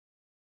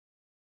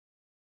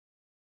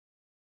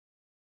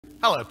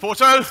Hello,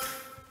 Porto.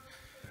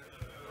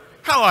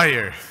 How are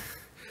you?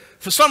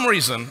 For some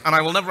reason, and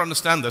I will never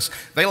understand this,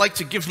 they like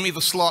to give me the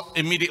slot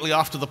immediately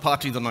after the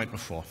party the night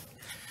before.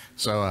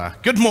 So,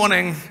 good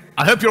morning.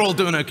 I hope you're all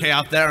doing okay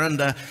out there, and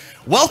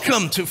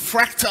welcome to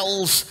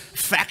Fractals,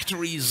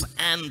 Factories,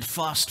 and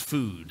Fast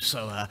Food.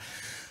 So,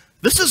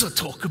 this is a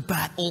talk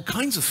about all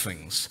kinds of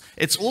things.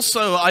 It's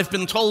also, I've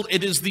been told,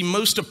 it is the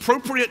most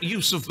appropriate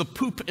use of the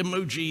poop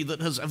emoji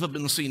that has ever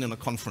been seen in a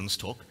conference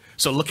talk.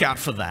 So look out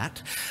for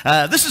that.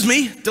 This is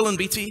me,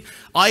 Beattie.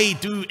 I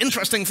do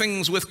interesting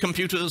things with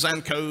computers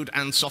and code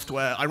and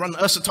software. I run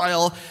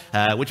Versatile,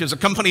 which is a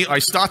company I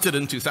started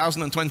in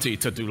 2020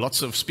 to do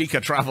lots of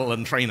speaker travel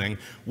and training.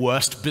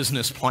 Worst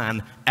business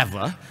plan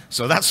ever.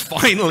 So that's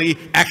finally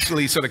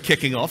actually sort of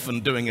kicking off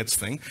and doing its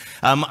thing.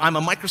 I'm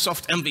a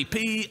Microsoft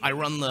MVP. I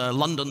run the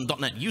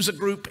London.NET user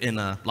group in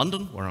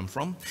London, where I'm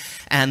from.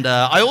 And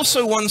I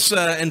also once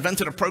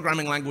invented a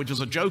programming language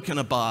as a joke in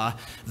a bar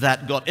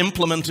that got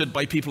implemented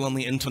by people on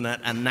the internet,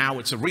 and now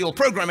it's a real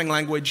programming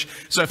language.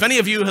 So if any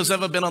of you has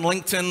ever been on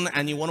LinkedIn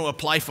and you want to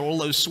apply for all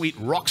those sweet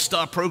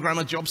rockstar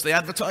programmer jobs they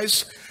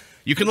advertise,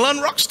 you can learn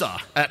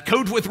Rockstar at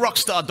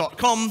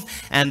codewithrockstar.com.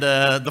 And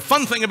the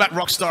fun thing about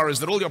Rockstar is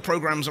that all your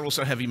programs are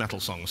also heavy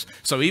metal songs.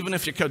 So even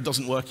if your code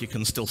doesn't work, you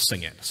can still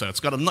sing it. So it's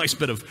got a nice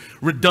bit of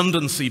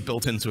redundancy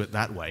built into it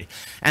that way.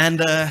 And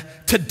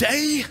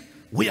today,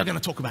 we are going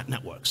to talk about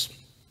networks.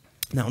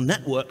 Now,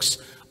 networks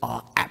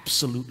are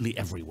absolutely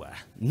everywhere.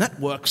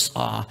 Networks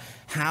are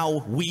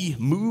how we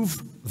move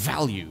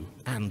value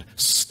and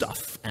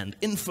stuff and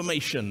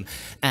information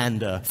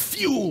and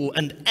fuel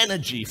and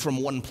energy from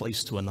one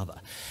place to another.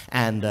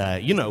 And,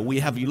 you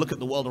look at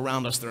the world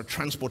around us, there are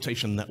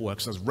transportation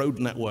networks, there's road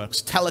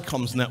networks,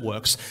 telecoms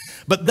networks,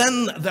 but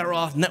then there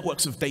are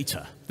networks of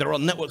data, there are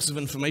networks of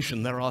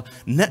information, there are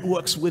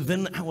networks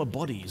within our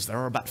bodies. There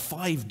are about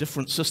 5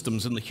 different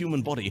systems in the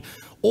human body,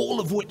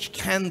 all of which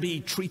can be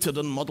treated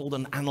and modeled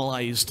and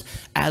analyzed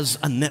as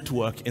a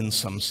network in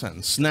some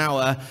sense.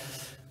 Now,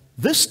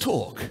 this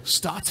talk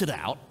started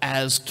out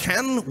as,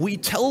 can we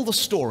tell the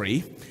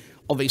story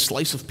of a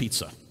slice of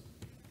pizza?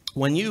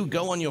 When you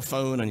go on your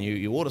phone and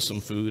you order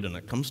some food and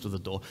it comes to the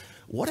door,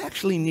 what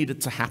actually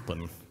needed to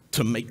happen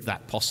to make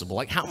that possible?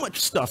 Like, how much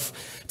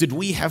stuff did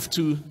we have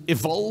to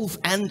evolve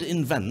and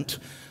invent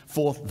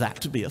for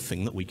that to be a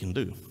thing that we can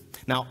do?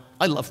 Now,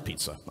 I love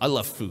pizza. I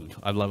love food.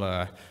 I've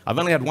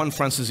only had one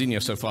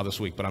francesinha so far this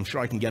week, but I'm sure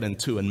I can get in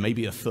 2 and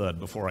maybe a 3rd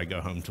before I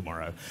go home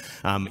tomorrow.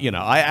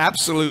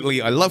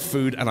 I love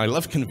food and I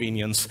love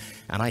convenience,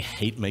 and I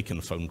hate making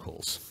phone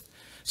calls.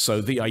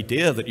 So the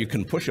idea that you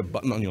can push a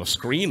button on your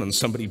screen and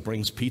somebody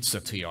brings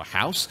pizza to your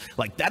house,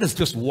 like, that is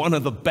just one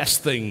of the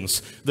best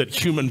things that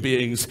human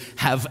beings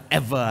have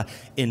ever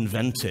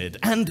invented.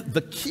 And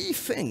the key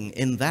thing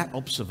in that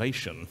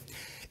observation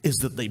is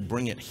that they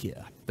bring it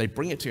here. They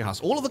bring it to your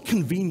house. All of the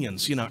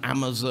convenience,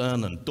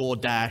 Amazon and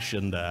DoorDash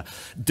and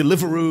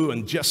Deliveroo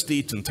and Just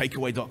Eat and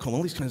Takeaway.com,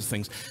 all these kinds of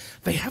things,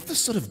 they have this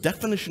sort of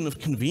definition of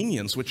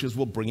convenience, which is,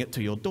 we'll bring it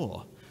to your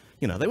door.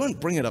 They won't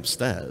bring it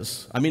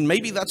upstairs. I mean,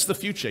 maybe that's the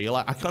future. You're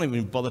like, I can't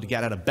even bother to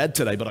get out of bed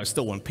today, but I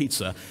still want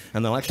pizza.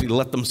 And they'll actually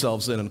let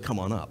themselves in and come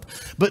on up.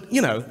 But,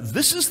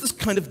 this is this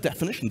kind of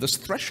definition, this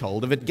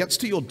threshold. If it gets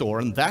to your door,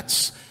 and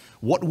that's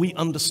what we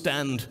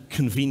understand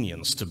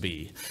convenience to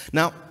be.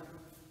 Now,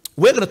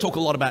 we're going to talk a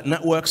lot about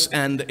networks,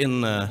 and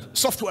in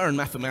software and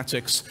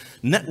mathematics,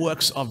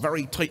 networks are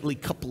very tightly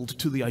coupled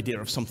to the idea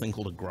of something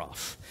called a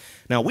graph.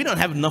 Now, we don't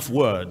have enough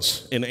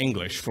words in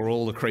English for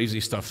all the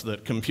crazy stuff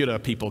that computer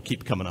people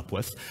keep coming up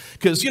with.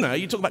 Because, you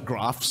talk about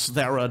graphs,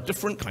 there are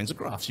different kinds of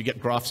graphs. You get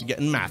graphs you get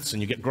in maths,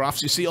 and you get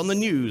graphs you see on the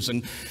news,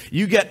 and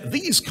you get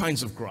these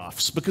kinds of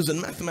graphs. Because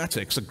in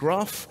mathematics, a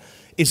graph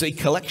is a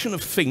collection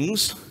of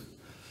things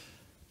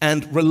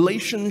and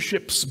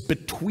relationships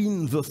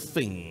between the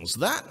things.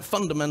 That,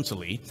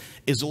 fundamentally,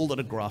 is all that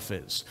a graph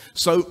is.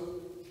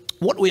 So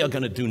what we are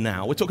going to do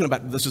now, we're talking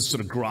about, this is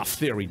sort of graph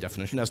theory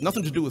definition. It has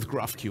nothing to do with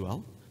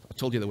GraphQL. I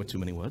told you there were too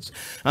many words.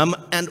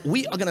 And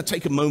we are going to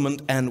take a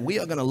moment and we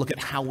are going to look at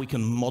how we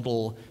can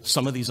model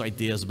some of these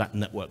ideas about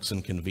networks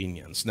and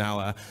convenience.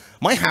 Now,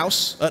 my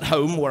house at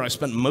home, where I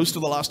spent most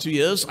of the last 2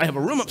 years, I have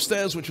a room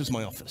upstairs, which is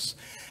my office.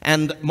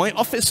 And my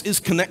office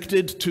is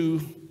connected to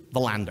the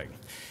landing.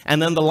 And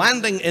then the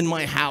landing in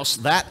my house,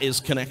 that is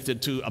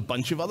connected to a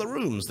bunch of other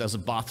rooms. There's a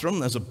bathroom,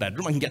 there's a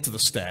bedroom, I can get to the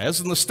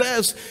stairs, and the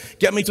stairs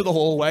get me to the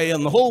hallway,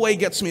 and the hallway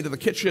gets me to the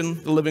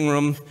kitchen, the living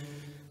room,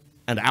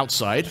 and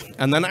outside.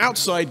 And then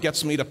outside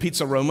gets me to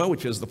Pizza Roma,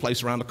 which is the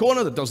place around the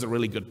corner that does the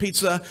really good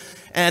pizza.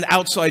 And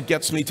outside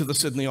gets me to the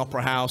Sydney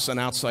Opera House, and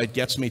outside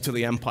gets me to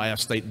the Empire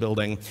State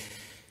Building.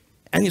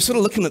 And you're sort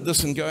of looking at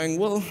this and going,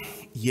 well,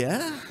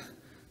 yeah,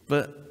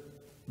 but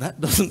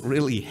that doesn't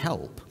really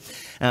help.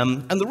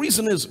 And the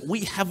reason is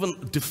we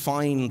haven't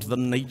defined the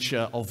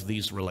nature of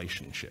these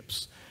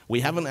relationships. We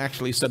haven't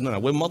actually said, no,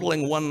 we're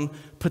modeling one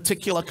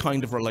particular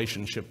kind of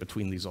relationship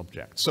between these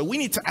objects. So we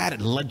need to add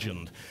a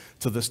legend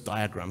to this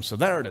diagram. So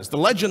there it is. The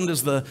legend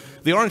is the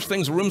orange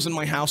things, rooms in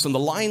my house, and the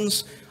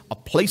lines are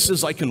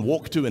places I can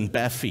walk to in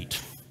bare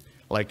feet.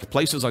 like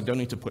places I don't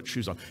need to put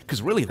shoes on.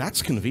 Because really,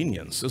 that's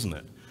convenience, isn't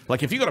it?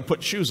 Like if you've got to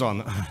put shoes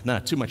on, nah,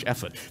 too much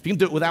effort. If you can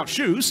do it without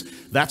shoes,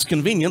 that's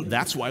convenient.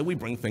 That's why we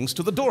bring things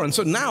to the door. And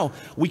so now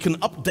we can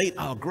update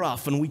our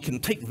graph and we can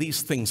take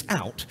these things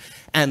out.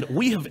 And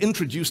we have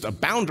introduced a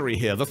boundary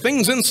here. The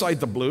things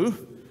inside the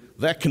blue,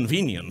 they're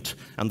convenient.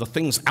 And the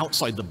things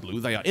outside the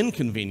blue, they are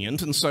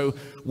inconvenient. And so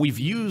we've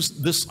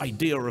used this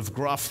idea of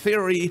graph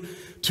theory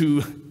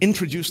to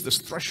introduce this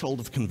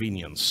threshold of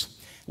convenience,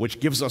 which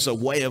gives us a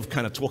way of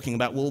kind of talking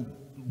about, well,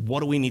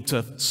 what do we need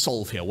to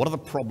solve here? What are the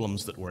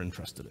problems that we're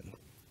interested in?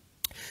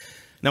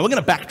 Now, we're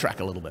going to backtrack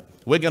a little bit.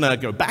 We're going to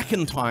go back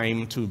in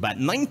time to about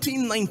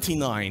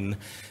 1999,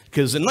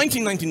 because in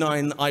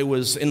 1999, I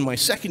was in my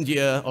second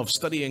year of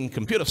studying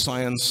computer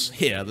science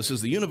here. This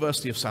is the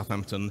University of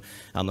Southampton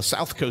on the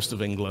south coast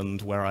of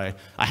England, where I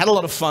had a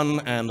lot of fun,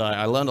 and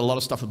I learned a lot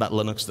of stuff about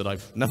Linux that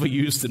I've never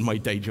used in my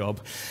day job.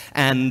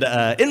 And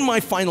in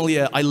my final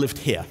year, I lived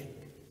here.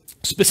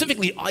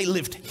 Specifically, I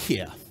lived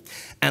here.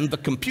 And the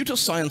computer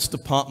science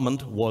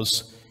department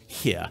was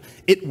here.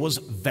 It was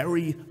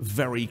very,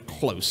 very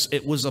close.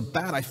 It was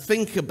about, I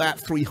think, about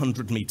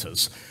 300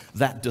 meters,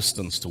 that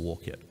distance to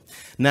walk it.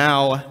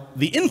 Now,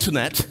 the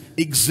internet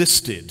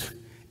existed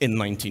in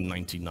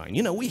 1999.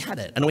 You know, we had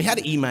it, and we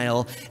had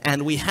email,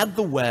 and we had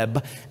the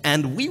web,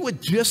 and we were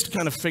just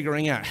kind of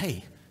figuring out,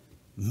 hey,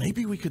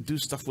 maybe we could do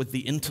stuff with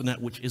the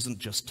internet which isn't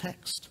just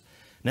text.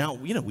 Now,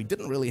 you know, we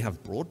didn't really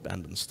have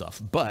broadband and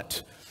stuff,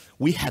 but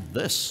we had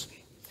this.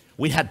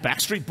 We had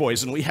Backstreet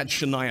Boys, and we had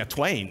Shania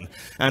Twain,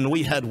 and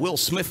we had Will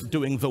Smith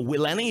doing the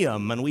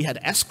Millennium, and we had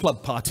S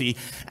Club Party,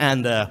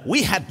 and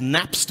we had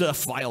Napster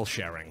file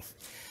sharing.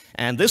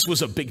 And this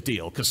was a big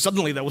deal, because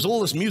suddenly there was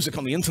all this music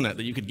on the internet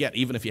that you could get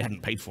even if you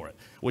hadn't paid for it,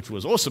 which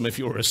was awesome if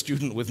you were a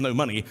student with no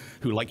money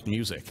who liked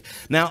music.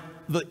 Now,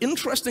 the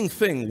interesting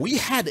thing, we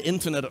had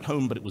internet at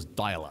home, but it was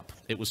dial-up.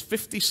 It was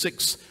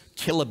 56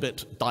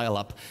 kilobit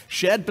dial-up,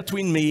 shared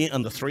between me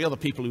and the 3 other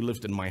people who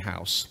lived in my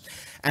house.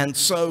 And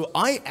so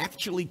I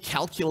actually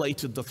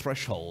calculated the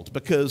threshold,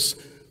 because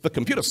the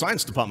computer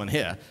science department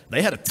here,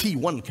 they had a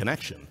T1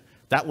 connection.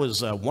 That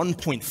was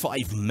 1.5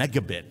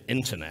 megabit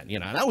internet, you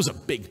know, and that was a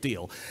big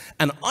deal.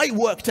 And I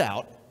worked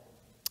out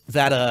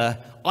that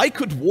I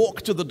could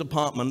walk to the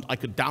department, I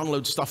could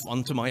download stuff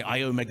onto my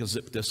IO Mega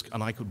zip disk,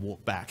 and I could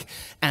walk back.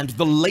 And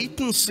the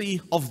latency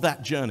of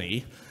that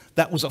journey,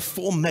 that was a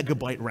 4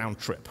 megabyte round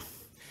trip.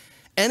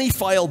 Any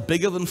file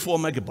bigger than 4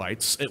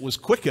 megabytes, it was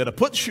quicker to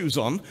put shoes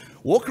on,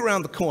 walk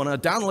around the corner,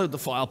 download the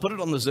file, put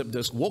it on the zip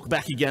disk, walk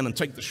back again and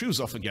take the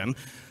shoes off again,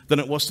 than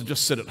it was to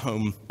just sit at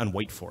home and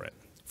wait for it.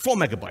 4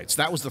 megabytes,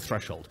 that was the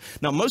threshold.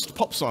 Now, most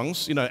pop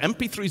songs, you know,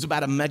 MP3 is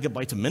about a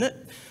megabyte a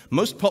minute.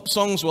 Most pop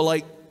songs were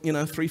like, you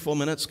know, 3-4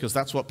 minutes, because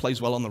that's what plays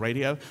well on the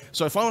radio.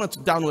 So if I wanted to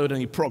download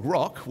any prog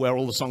rock, where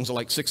all the songs are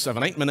like 6,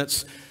 7, 8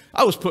 minutes,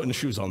 I was putting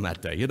shoes on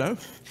that day, you know?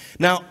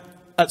 Now,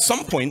 at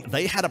some point,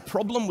 they had a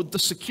problem with the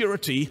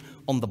security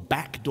on the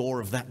back door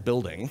of that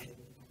building,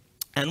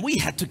 and we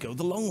had to go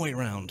the long way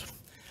around.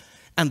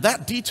 And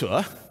that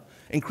detour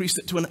increased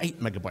it to an 8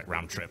 megabyte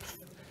round trip.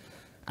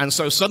 And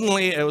so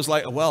suddenly it was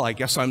like, well, I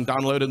guess I'm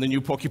downloading the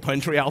new Porcupine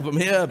Tree album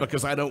here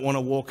because I don't want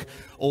to walk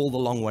all the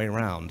long way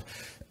around.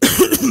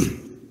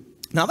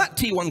 Now that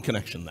T1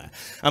 connection there,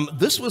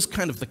 this was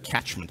kind of the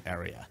catchment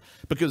area.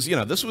 Because, you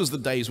know, this was the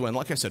days when,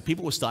 like I said,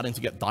 people were starting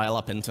to get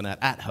dial-up internet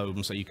at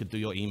home so you could do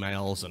your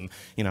emails and,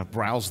 you know,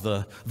 browse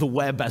the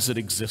web as it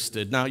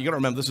existed. Now, you got to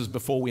remember, this is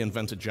before we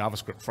invented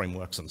JavaScript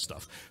frameworks and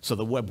stuff. So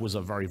the web was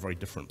a very, very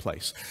different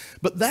place.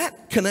 But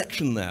that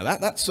connection there,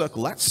 that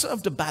circle, that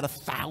served about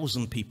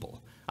 1,000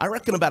 people. I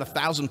reckon about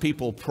 1,000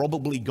 people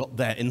probably got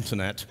their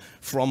internet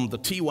from the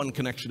T1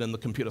 connection in the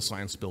computer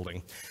science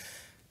building.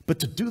 But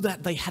to do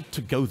that, they had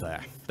to go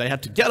there. They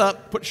had to get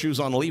up, put shoes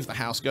on, leave the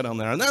house, go down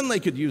there, and then they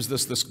could use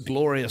this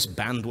glorious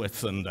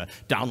bandwidth and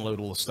download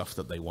all the stuff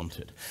that they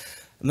wanted.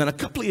 And then a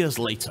couple of years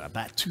later,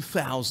 about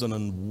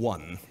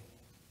 2001,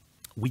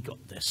 we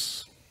got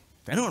this.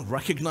 Anyone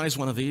recognize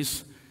one of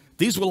these?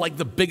 These were like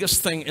the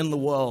biggest thing in the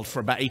world for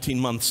about 18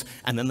 months,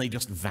 and then they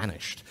just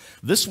vanished.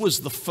 This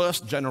was the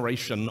first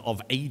generation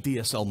of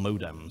ADSL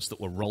modems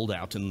that were rolled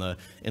out in the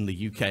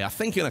UK, I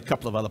think in a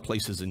couple of other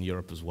places in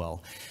Europe as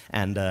well.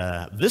 And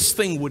this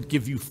thing would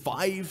give you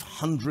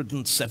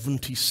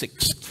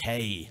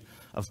 576K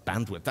of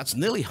bandwidth. That's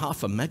nearly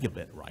half a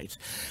megabit, right?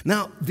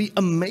 Now, the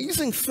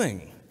amazing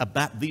thing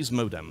about these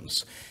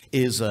modems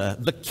is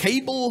the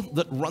cable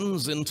that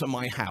runs into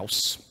my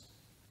house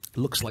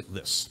looks like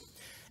this.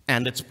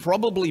 And it's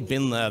probably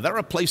been there. There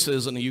are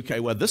places in the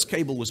UK where this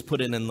cable was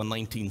put in the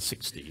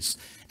 1960s,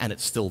 and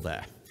it's still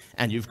there.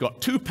 And you've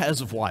got 2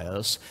 pairs of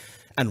wires,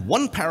 and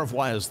 1 pair of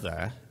wires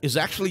there is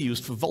actually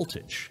used for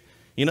voltage.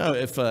 You know,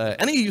 if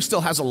any of you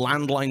still has a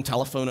landline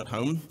telephone at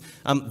home,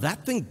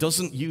 that thing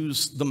doesn't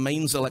use the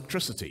mains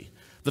electricity.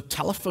 The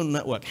telephone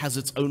network has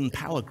its own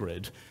power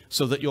grid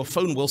so that your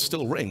phone will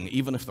still ring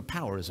even if the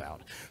power is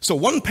out. So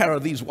one pair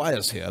of these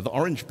wires here, the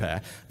orange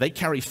pair, they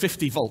carry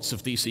 50 volts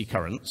of DC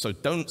current, so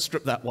don't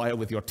strip that wire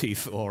with your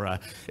teeth or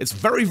it's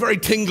very, very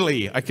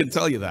tingly, I can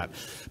tell you that.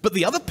 But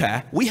the other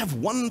pair, we have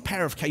one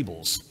pair of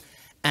cables.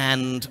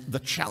 And the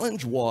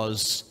challenge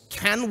was,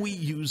 can we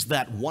use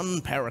that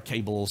one pair of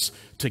cables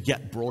to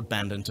get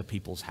broadband into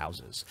people's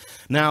houses?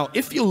 Now,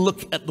 if you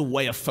look at the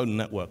way a phone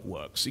network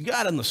works, you go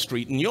out in the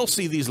street and you'll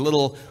see these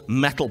little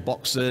metal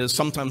boxes.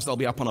 Sometimes they'll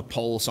be up on a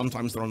pole,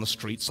 sometimes they're on the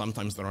street,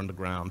 sometimes they're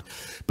underground.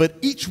 But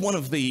each one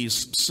of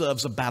these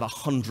serves about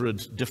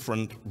 100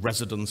 different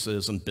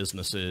residences and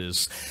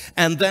businesses.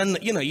 And then,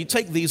 you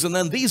take these and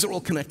then these are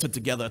all connected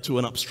together to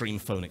an upstream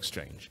phone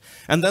exchange.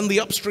 And then the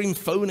upstream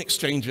phone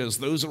exchanges,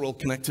 those are all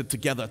connected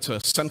together to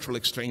central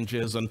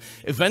exchanges, and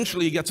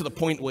eventually you get to the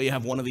point where you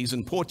have one of these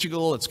in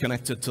Portugal, it's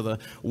connected to the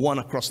one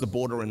across the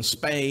border in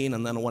Spain,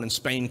 and then one in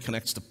Spain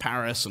connects to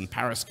Paris, and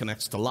Paris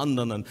connects to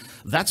London, and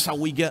that's how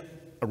we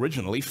get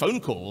originally phone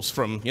calls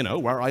from,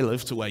 where I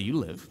live to where you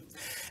live.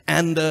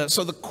 And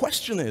so the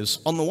question is,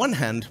 on the one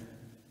hand,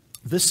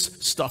 this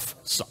stuff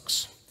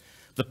sucks.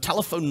 The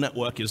telephone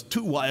network is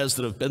two wires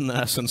that have been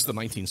there since the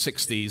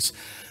 1960s.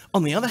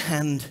 On the other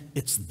hand,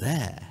 it's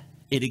there.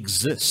 It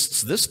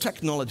exists. This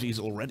technology is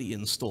already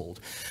installed.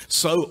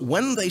 So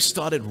when they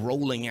started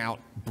rolling out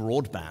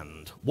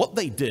broadband, what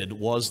they did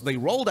was they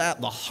rolled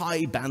out the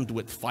high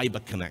bandwidth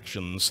fiber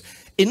connections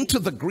into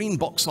the green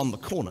box on the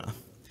corner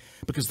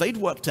because they'd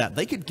worked out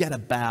they could get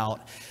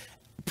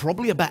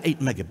probably about 8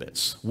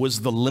 megabits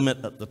was the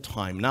limit at the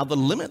time. Now the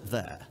limit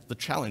there, the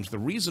challenge, the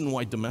reason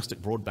why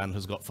domestic broadband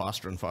has got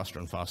faster and faster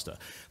and faster,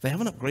 they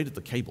haven't upgraded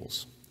the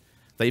cables.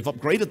 They've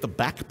upgraded the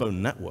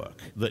backbone network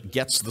that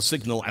gets the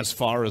signal as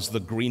far as the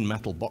green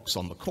metal box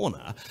on the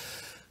corner.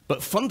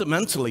 But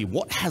fundamentally,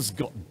 what has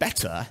got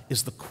better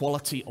is the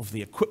quality of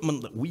the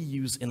equipment that we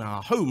use in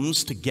our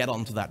homes to get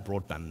onto that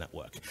broadband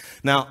network.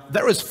 Now,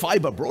 there is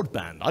fiber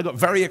broadband. I got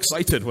very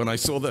excited when I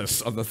saw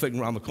this on the thing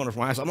around the corner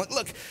from my house. I'm like,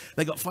 look,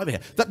 they got fiber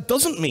here. That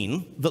doesn't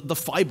mean that the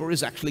fiber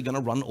is actually going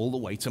to run all the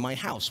way to my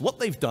house. What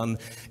they've done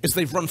is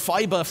they've run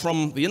fiber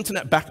from the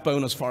internet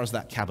backbone as far as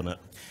that cabinet.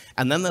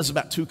 And then there's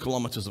about 2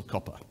 kilometers of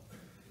copper.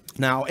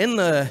 Now, in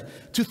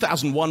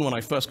 2001, when I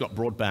first got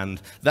broadband,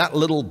 that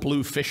little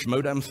blue fish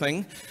modem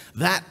thing,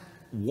 that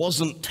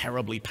wasn't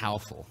terribly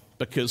powerful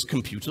because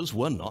computers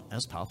were not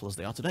as powerful as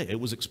they are today. It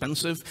was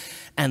expensive,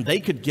 and they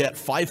could get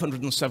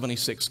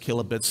 576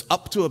 kilobits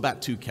up to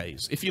about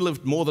 2Ks. If you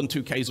lived more than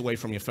 2Ks away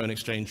from your phone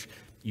exchange,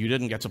 you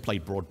didn't get to play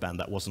broadband.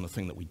 That wasn't a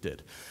thing that we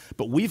did.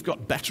 But we've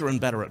got better and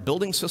better at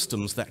building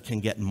systems that can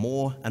get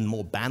more and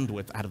more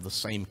bandwidth out of the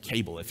same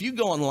cable. If you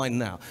go online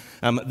now,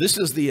 this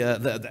is the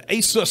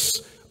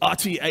Asus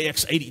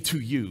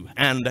RTAX82U,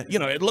 and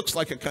it looks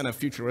like a kind of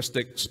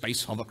futuristic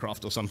space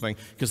hovercraft or something,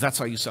 because that's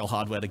how you sell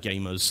hardware to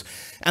gamers.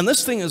 And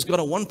this thing has got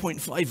a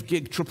 1.5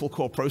 gig triple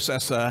core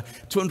processor,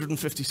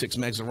 256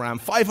 megs of RAM,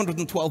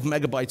 512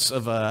 megabytes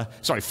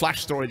of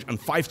flash storage, and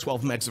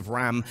 512 megs of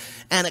RAM,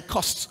 and it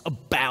costs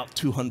about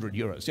 200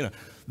 euros.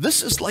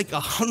 This is like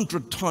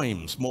 100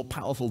 times more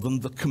powerful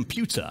than the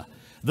computer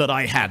that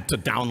I had to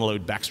download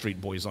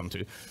Backstreet Boys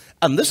onto,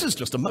 and this is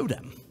just a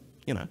modem.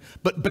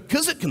 But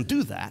because it can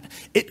do that,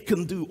 it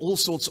can do all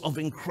sorts of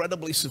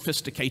incredibly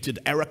sophisticated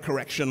error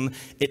correction.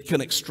 It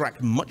can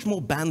extract much more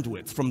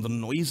bandwidth from the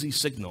noisy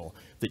signal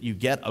that you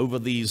get over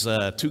these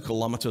 2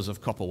 kilometers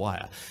of copper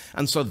wire.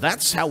 And so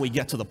that's how we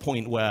get to the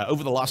point where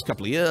over the last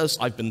couple of years,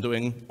 I've been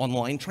doing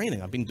online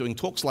training. I've been doing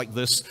talks like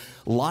this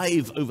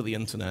live over the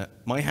internet.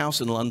 My house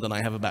in London,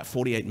 I have about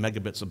 48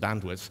 megabits of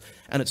bandwidth,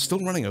 and it's still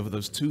running over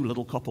those 2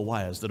 little copper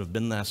wires that have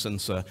been there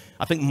since,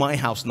 I think my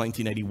house,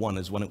 1981,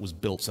 is when it was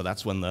built, so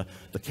that's when the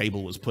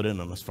cable was put in,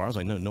 and as far as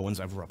I know, no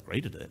one's ever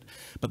upgraded it.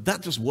 But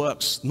that just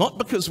works, not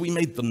because we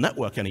made the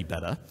network any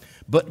better,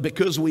 but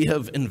because we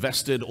have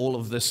invested all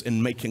of this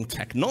in making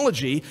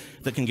technology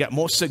that can get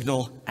more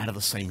signal out of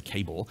the same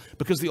cable,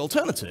 because the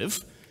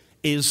alternative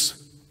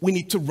is we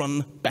need to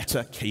run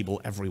better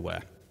cable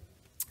everywhere.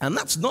 And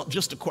that's not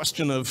just a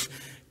question of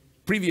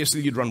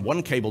previously you'd run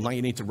 1 cable, now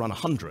you need to run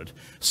 100.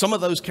 Some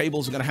of those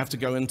cables are going to have to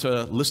go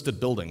into listed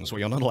buildings where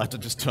you're not allowed to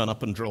just turn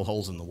up and drill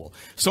holes in the wall.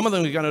 Some of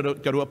them are going to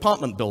go to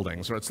apartment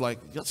buildings where it's like,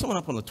 you got someone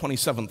up on the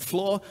 27th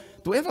floor,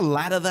 do we have a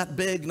ladder that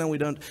big? No, we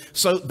don't.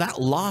 So that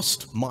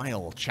last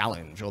mile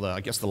challenge, or I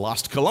guess the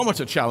last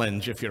kilometer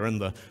challenge if you're in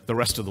the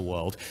rest of the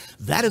world,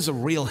 that is a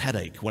real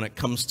headache when it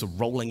comes to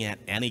rolling out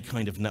any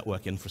kind of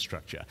network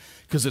infrastructure.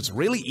 Because it's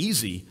really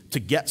easy to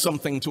get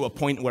something to a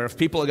point where if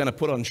people are going to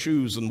put on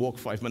shoes and walk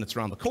 5 minutes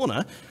around the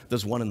corner,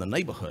 there's one in the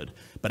neighborhood.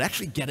 But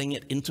actually getting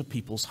it into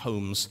people's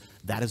homes,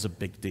 that is a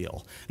big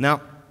deal.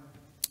 Now,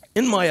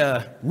 in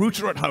my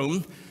router at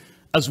home,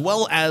 as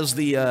well as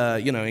the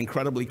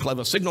incredibly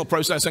clever signal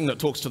processing that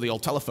talks to the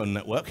old telephone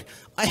network,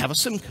 I have a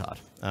SIM card.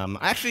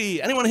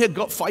 Actually, anyone here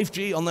got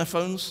 5G on their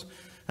phones?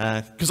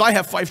 Because I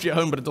have 5G at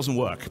home, but it doesn't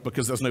work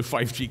because there's no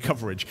 5G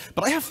coverage.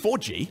 But I have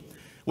 4G.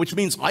 which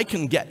means I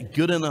can get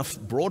good enough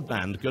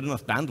broadband, good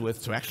enough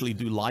bandwidth to actually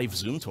do live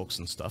Zoom talks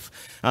and stuff.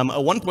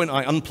 At one point,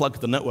 I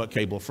unplugged the network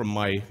cable from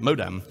my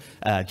modem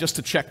just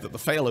to check that the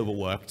failover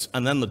worked,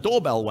 and then the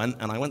doorbell went,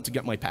 and I went to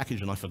get my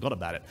package, and I forgot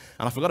about it.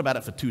 And I forgot about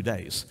it for 2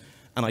 days.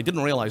 And I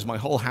didn't realize my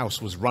whole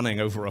house was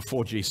running over a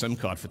 4G SIM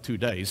card for 2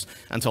 days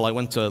until I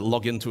went to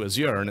log into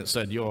Azure, and it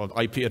said, your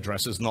IP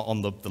address is not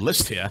on the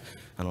list here.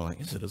 And I'm like,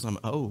 is it? And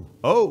I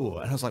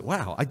was like,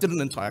 wow, I did an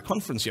entire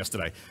conference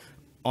yesterday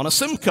on a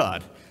SIM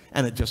card.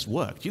 And it just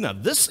worked. You know,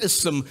 this is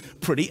some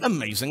pretty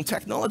amazing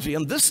technology,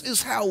 and this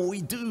is how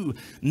we do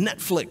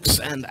Netflix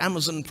and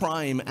Amazon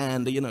Prime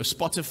and, you know,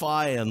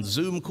 Spotify and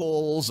Zoom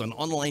calls and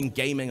online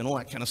gaming and all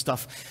that kind of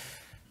stuff.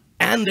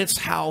 And it's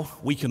how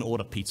we can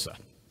order pizza.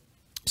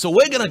 So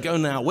we're going to go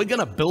now, we're going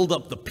to build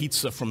up the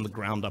pizza from the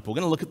ground up. We're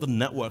going to look at the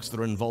networks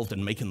that are involved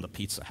in making the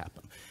pizza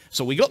happen.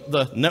 So we got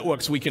the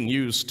networks we can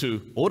use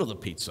to order the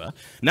pizza.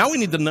 Now we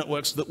need the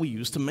networks that we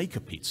use to make a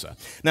pizza.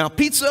 Now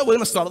pizza, we're going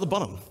to start at the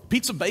bottom.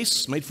 Pizza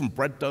base made from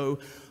bread dough.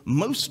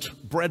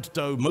 Most bread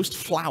dough, most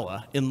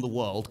flour in the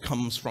world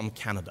comes from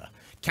Canada.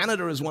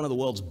 Canada is one of the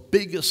world's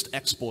biggest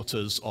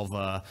exporters of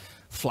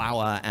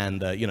flour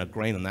and you know,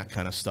 grain and that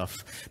kind of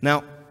stuff.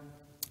 Now,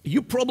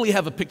 you probably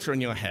have a picture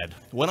in your head.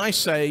 When I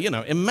say, you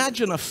know,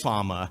 imagine a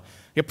farmer,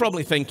 you're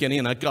probably thinking,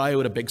 you know, a guy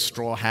with a big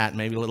straw hat,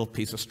 maybe a little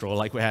piece of straw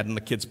like we had in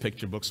the kids'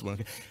 picture books.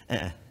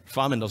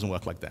 Farming doesn't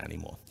work like that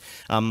anymore.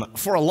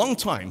 For a long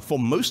time, for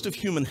most of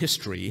human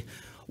history,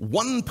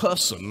 one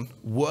person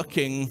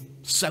working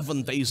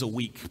 7 days a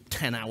week,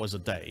 10 hours a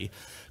day,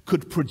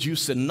 could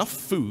produce enough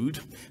food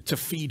to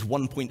feed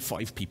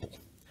 1.5 people.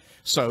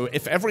 So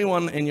if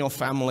everyone in your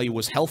family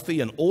was healthy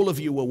and all of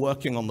you were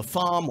working on the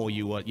farm, or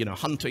you were, you know,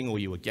 hunting, or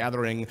you were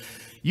gathering,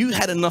 you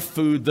had enough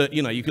food that,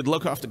 you know, you could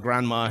look after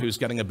grandma who's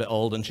getting a bit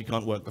old and she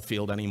can't work the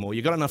field anymore.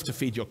 You got enough to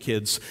feed your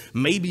kids.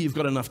 Maybe you've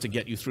got enough to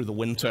get you through the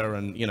winter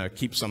and, you know,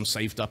 keep some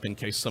saved up in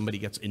case somebody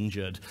gets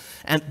injured.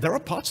 And there are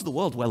parts of the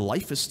world where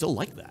life is still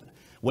like that,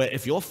 where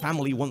if your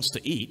family wants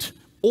to eat,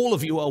 all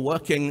of you are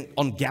working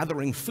on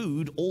gathering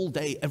food all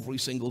day, every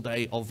single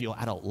day of your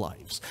adult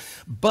lives.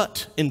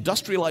 But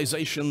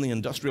industrialization, the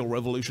Industrial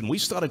Revolution, we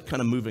started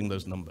kind of moving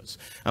those numbers.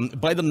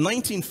 By the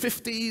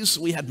 1950s,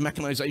 we had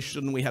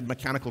mechanization, we had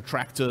mechanical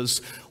tractors.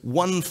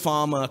 One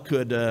farmer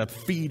could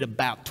feed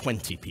about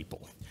 20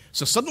 people.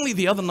 So suddenly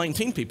the other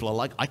 19 people are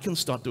like, I can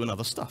start doing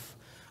other stuff.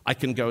 I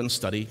can go and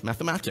study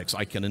mathematics.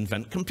 I can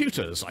invent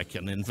computers. I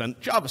can invent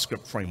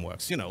JavaScript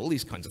frameworks, you know, all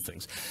these kinds of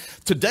things.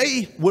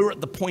 Today, we're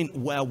at the point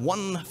where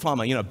one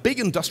farmer, you know, big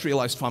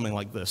industrialized farming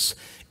like this,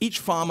 each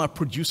farmer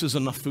produces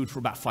enough food for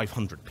about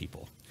 500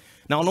 people.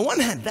 Now, on the one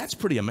hand, that's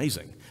pretty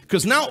amazing,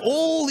 because now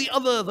all the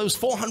other, those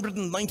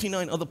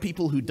 499 other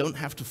people who don't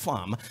have to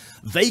farm,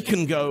 they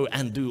can go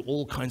and do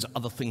all kinds of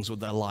other things with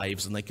their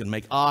lives, and they can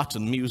make art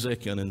and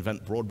music and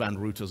invent broadband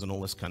routers and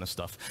all this kind of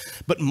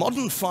stuff. But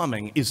modern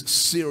farming is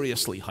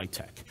seriously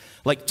high-tech.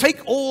 Like, take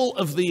all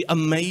of the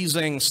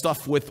amazing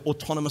stuff with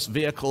autonomous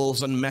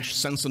vehicles and mesh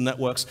sensor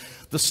networks,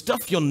 the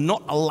stuff you're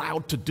not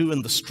allowed to do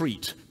in the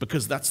street,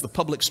 because that's the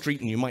public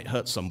street and you might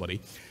hurt somebody.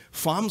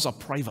 Farms are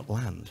private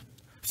land.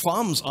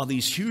 Farms are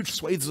these huge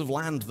swathes of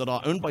land that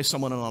are owned by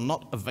someone and are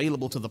not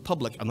available to the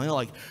public, and they're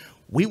like,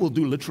 we will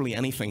do literally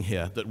anything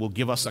here that will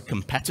give us a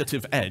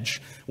competitive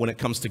edge when it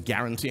comes to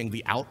guaranteeing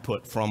the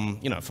output from,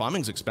 you know,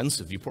 farming's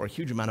expensive. You pour a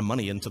huge amount of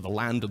money into the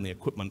land and the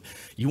equipment.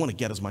 You want to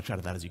get as much out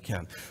of that as you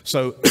can.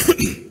 So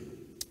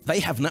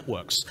they have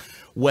networks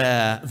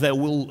where there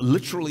will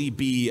literally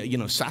be, you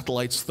know,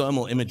 satellites,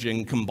 thermal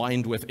imaging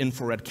combined with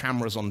infrared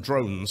cameras on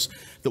drones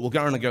that will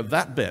go and go,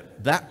 that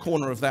bit, that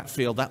corner of that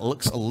field, that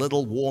looks a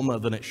little warmer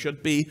than it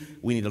should be.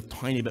 We need a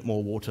tiny bit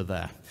more water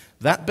there.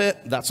 That bit,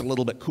 that's a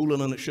little bit cooler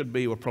than it should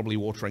be. We're probably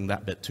watering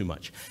that bit too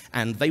much.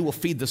 And they will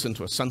feed this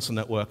into a sensor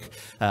network.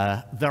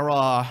 There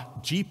are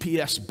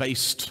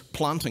GPS-based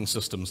planting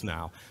systems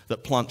now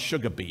that plant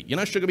sugar beet. You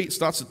know, sugar beet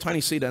starts a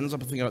tiny seed, ends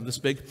up, I think, about this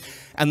big.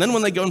 And then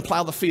when they go and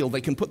plow the field,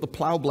 they can put the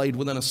plow blade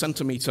within a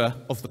centimeter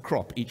of the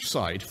crop each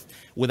side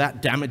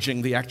without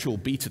damaging the actual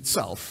beet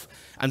itself.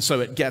 And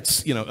so it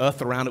gets, you know,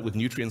 earth around it with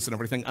nutrients and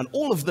everything. And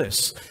all of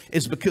this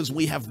is because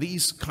we have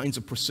these kinds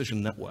of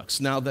precision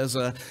networks. Now, there's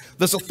a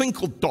thing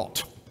called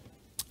DOT.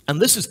 And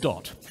this is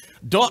DOT.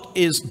 DOT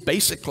is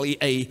basically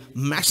a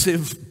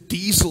massive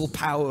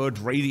diesel-powered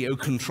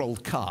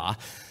radio-controlled car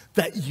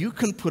that you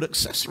can put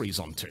accessories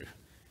onto.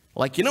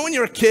 Like, you know when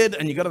you're a kid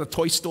and you go to the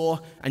toy store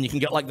and you can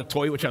get like the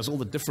toy which has all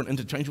the different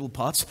interchangeable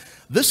parts?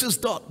 This is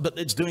DOT, but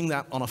it's doing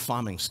that on a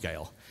farming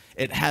scale.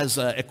 It has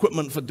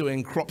equipment for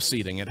doing crop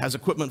seeding. It has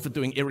equipment for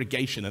doing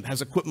irrigation. It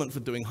has equipment for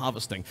doing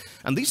harvesting.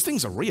 And these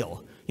things are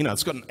real. You know,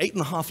 it's got an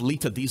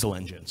 8.5-liter diesel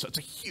engine, so it's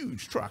a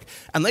huge truck.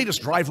 And they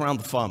just drive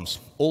around the farms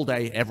all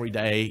day, every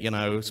day, you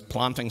know,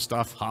 planting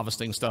stuff,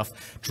 harvesting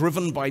stuff,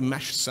 driven by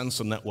mesh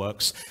sensor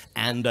networks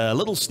and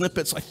little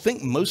snippets. I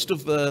think most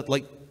of the,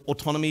 like,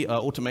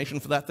 automation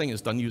for that thing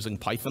is done using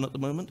Python at the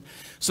moment.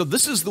 So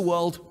this is the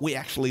world we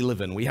actually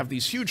live in. We have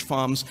these huge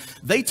farms.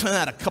 They turn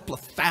out a couple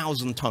of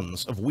 1,000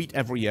 tons of wheat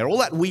every year. All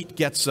that wheat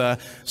gets,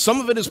 some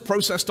of it is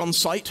processed on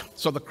site,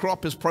 so the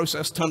crop is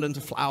processed, turned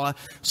into flour.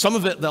 Some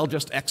of it they'll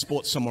just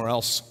export somewhere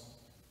else,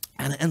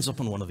 and it ends up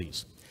on one of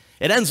these.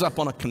 It ends up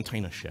on a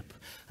container ship.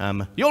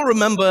 You'll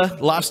remember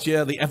last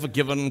year the Ever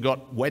Given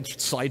got wedged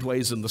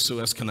sideways in the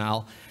Suez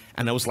Canal,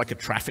 and there was like a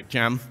traffic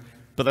jam.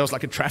 But there was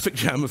like a traffic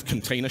jam of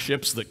container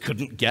ships that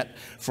couldn't get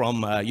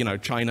from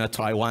China,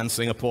 Taiwan,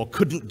 Singapore,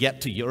 couldn't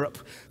get to Europe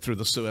through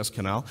the Suez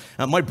Canal.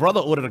 My brother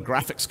ordered a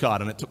graphics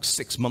card, and it took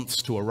 6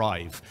 months to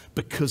arrive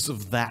because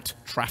of that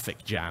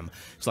traffic jam.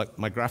 It's like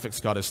my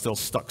graphics card is still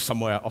stuck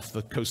somewhere off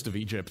the coast of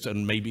Egypt,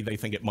 and maybe they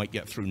think it might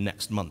get through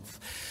next month.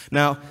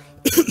 Now,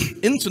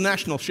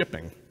 international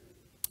shipping,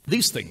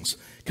 these things,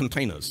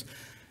 containers,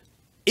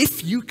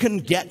 if you can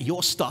get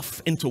your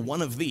stuff into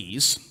one of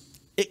these,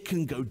 it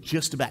can go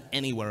just about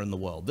anywhere in the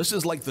world. This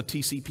is like the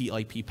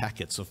TCP/IP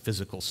packets of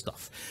physical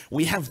stuff.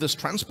 We have this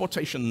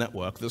transportation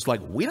network that's like,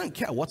 we don't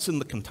care what's in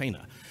the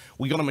container.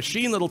 We got a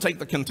machine that'll take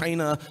the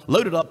container,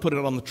 load it up, put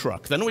it on the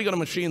truck. Then we got a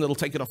machine that'll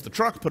take it off the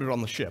truck, put it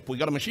on the ship. We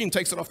got a machine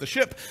takes it off the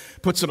ship,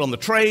 puts it on the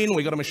train.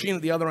 We got a machine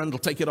at the other end that'll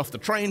take it off the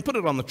train, put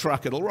it on the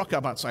truck. It'll rock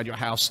up outside your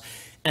house,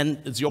 and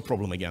it's your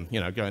problem again.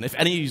 Going. If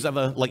any of you's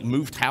ever like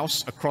moved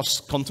house across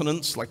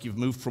continents, like you've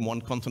moved from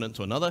one continent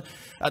to another,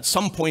 at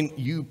some point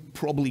you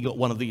probably got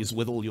one of these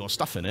with all your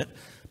stuff in it,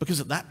 because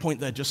at that point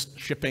they're just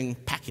shipping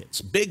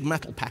packets, big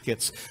metal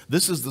packets.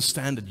 This is the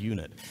standard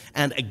unit.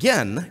 And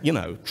again,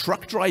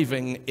 truck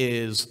driving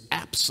is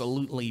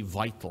absolutely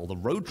vital. The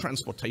road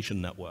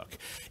transportation network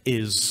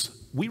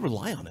we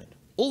rely on it.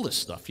 All this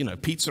stuff,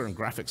 pizza and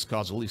graphics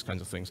cards, all these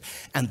kinds of things.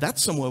 And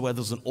that's somewhere where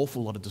there's an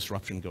awful lot of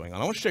disruption going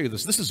on. I want to show you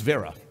this. This is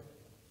Vera.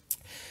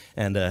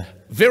 And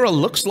Vera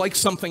looks like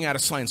something out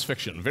of science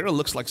fiction. Vera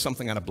looks like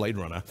something out of Blade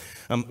Runner.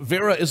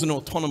 Vera is an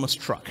autonomous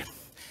truck.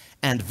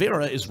 And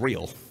Vera is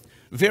real.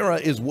 Vera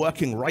is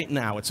working right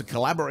now. It's a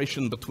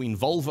collaboration between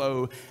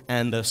Volvo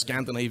and a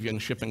Scandinavian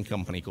shipping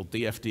company called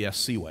DFDS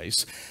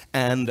Seaways.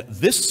 And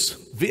this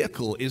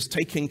vehicle is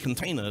taking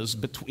containers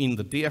between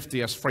the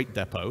DFDS freight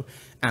depot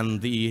and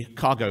the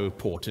cargo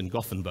port in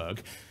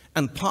Gothenburg.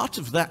 And part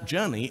of that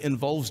journey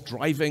involves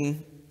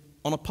driving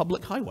on a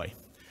public highway.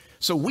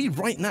 So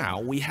right now,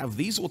 we have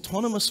these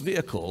autonomous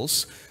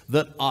vehicles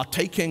that are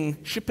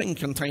taking shipping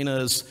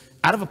containers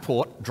out of a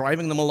port,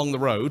 driving them along the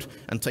road,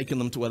 and taking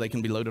them to where they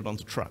can be loaded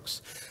onto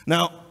trucks.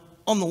 Now,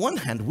 on the one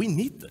hand, we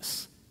need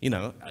this.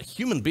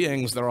 Human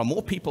beings, there are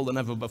more people than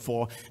ever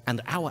before,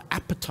 and our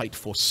appetite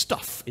for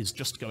stuff is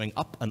just going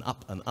up and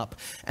up and up.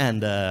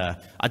 And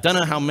I don't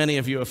know how many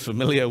of you are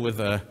familiar with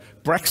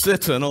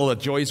Brexit and all the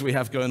joys we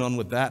have going on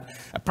with that.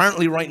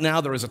 Apparently right now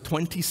there is a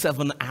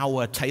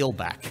 27-hour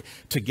tailback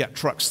to get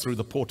trucks through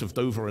the port of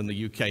Dover in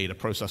the UK to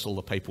process all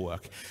the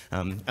paperwork.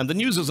 And the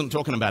news isn't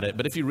talking about it,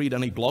 but if you read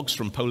any blogs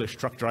from Polish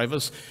truck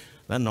drivers,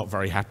 they're not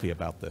very happy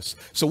about this.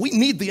 So we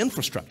need the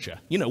infrastructure.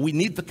 We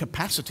need the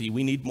capacity.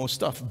 We need more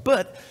stuff.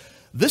 But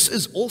this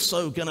is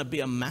also going to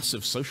be a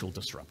massive social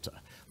disruptor.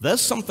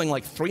 There's something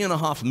like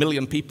 3.5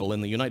 million people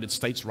in the United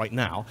States right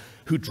now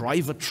who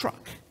drive a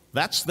truck.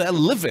 That's their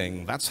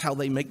living. That's how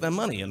they make their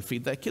money and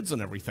feed their kids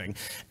and everything.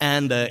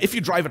 And if you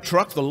drive a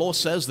truck, the law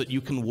says that you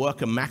can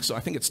work a max,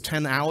 I think it's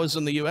 10 hours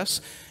in the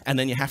US, and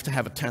then you have to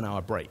have a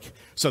 10-hour break.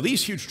 So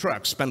these huge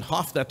trucks spend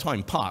half their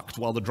time parked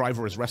while the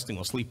driver is resting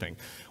or sleeping.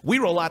 We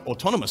roll out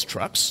autonomous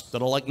trucks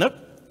that are like, nope,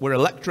 we're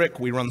electric,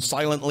 we run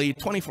silently,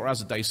 24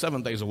 hours a day,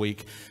 7 days a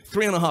week,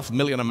 3.5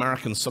 million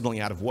Americans suddenly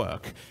out of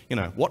work.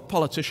 What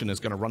politician is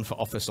going to run for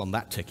office on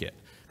that ticket?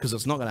 Because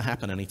it's not going to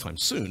happen anytime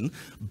soon,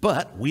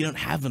 but we don't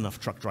have enough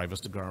truck drivers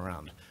to go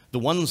around. The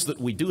ones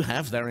that we do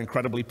have, they're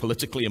incredibly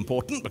politically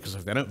important, because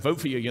if they don't vote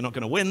for you, you're not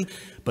going to win,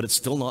 but it's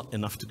still not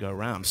enough to go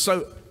around.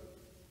 So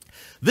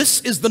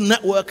this is the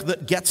network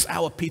that gets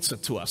our pizza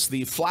to us.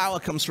 The flour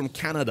comes from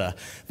Canada.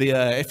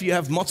 If you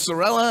have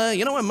mozzarella,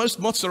 you know where most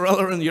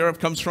mozzarella in Europe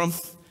comes from?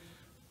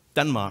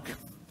 Denmark.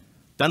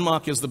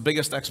 Denmark is the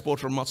biggest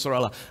exporter of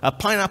mozzarella.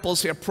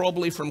 Pineapples here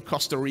probably from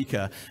Costa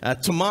Rica.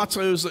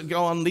 Tomatoes that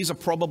go on, these are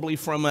probably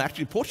from,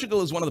 actually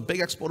Portugal is one of the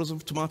big exporters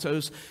of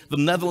tomatoes. The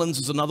Netherlands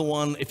is another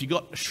one. If you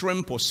got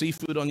shrimp or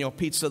seafood on your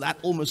pizza, that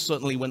almost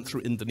certainly went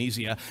through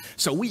Indonesia.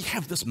 So we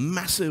have this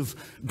massive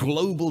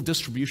global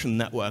distribution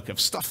network of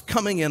stuff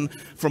coming in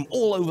from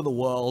all over the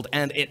world,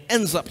 and it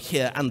ends up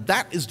here, and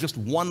that is just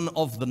one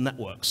of the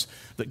networks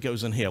that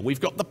goes in here. We've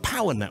got the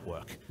power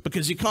network,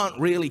 because you can't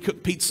really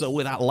cook pizza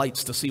without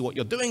lights to see what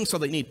you're doing, so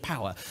they need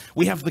power.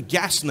 We have the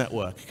gas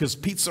network, because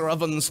pizza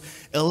ovens,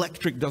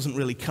 electric doesn't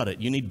really cut it.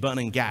 You need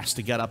burning gas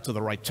to get up to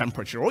the right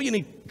temperature, or you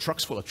need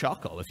trucks full of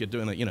charcoal if you're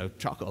doing it,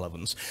 charcoal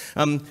ovens.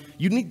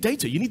 You need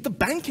data. You need the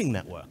banking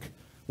network.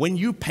 When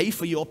you pay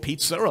for your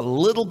pizza, a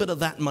little bit of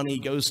that money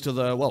goes to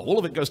the, well, all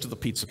of it goes to the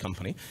pizza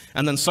company,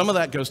 and then some of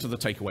that goes to the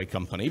takeaway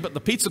company, but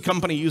the pizza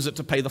company use it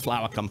to pay the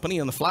flour company,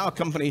 and the flour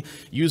company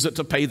use it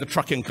to pay the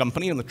trucking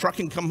company, and the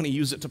trucking company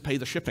use it to pay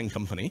the shipping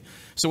company.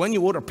 So when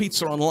you order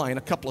pizza online,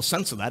 a couple of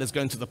cents of that is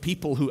going to the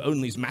people who own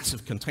these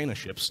massive container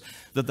ships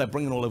that they're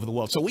bringing all over the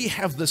world. So we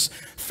have this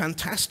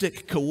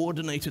fantastic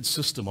coordinated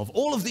system of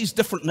all of these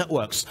different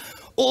networks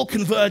all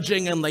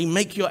converging, and they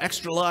make your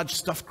extra large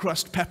stuffed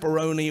crust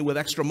pepperoni with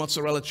extra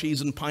mozzarella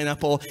cheese and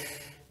pineapple,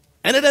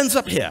 and it ends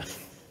up here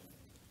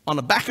on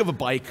the back of a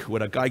bike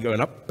with a guy going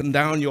up and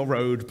down your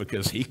road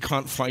because he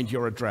can't find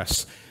your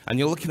address, and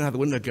you're looking out the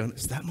window going,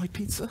 is that my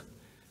pizza?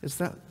 Is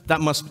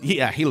that must,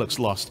 yeah, he looks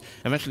lost.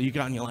 Eventually you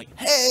go and you're like,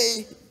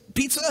 hey,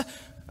 pizza?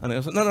 And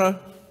they're like, no.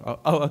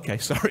 Oh, okay,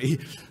 sorry.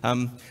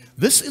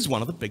 This is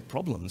one of the big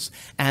problems,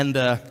 and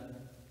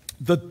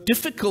the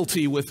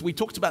difficulty with, we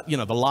talked about,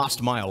 the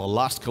last mile or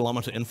last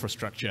kilometer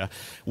infrastructure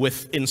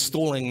with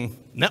installing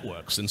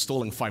networks,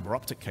 installing fiber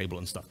optic cable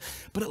and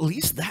stuff. But at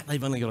least that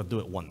they've only got to do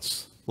it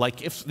once.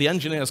 Like if the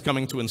engineer's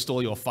coming to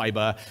install your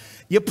fiber,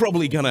 you're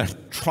probably going to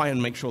try and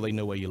make sure they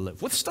know where you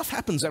live. With stuff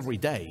happens every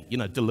day,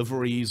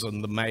 deliveries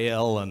and the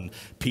mail and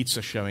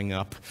pizza showing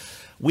up.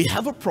 We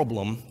have a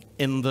problem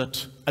in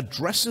that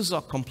addresses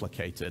are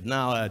complicated.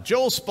 Now,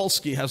 Joel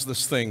Spolsky has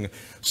this thing,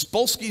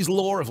 Spolsky's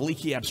law of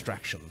leaky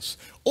abstractions.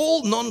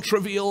 All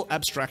non-trivial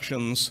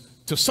abstractions,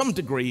 to some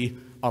degree,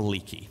 are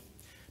leaky.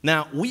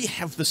 Now, we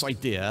have this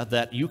idea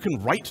that you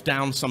can write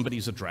down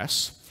somebody's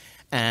address,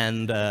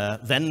 and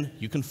then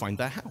you can find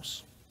their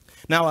house.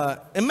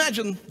 Now,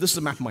 imagine this is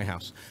a map of my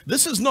house.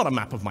 This is not a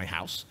map of my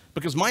house,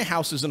 because my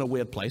house is in a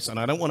weird place, and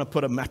I don't want to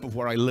put a map of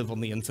where I live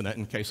on the internet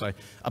in case I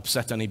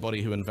upset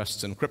anybody who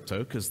invests in crypto,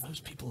 because those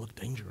people look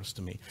dangerous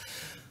to me.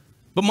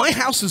 But my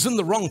house is in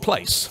the wrong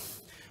place.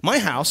 My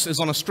house is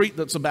on a street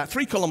that's about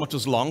 3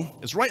 kilometers long,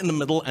 it's right in the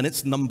middle, and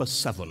it's number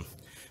 7.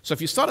 So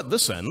if you start at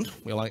this end,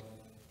 we're like,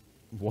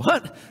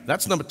 what?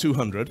 That's number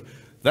 200,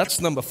 that's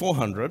number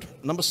 400,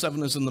 number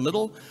 7 is in the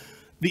middle.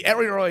 The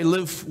area I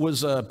live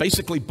was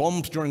basically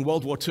bombed during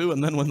World War II,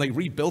 and then when they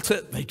rebuilt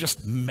it, they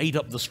just made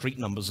up the street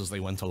numbers as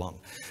they went along.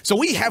 So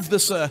we have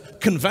this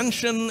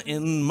convention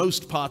in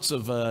most parts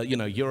of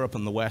Europe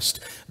and the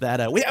West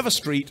that we have a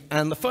street,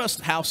 and the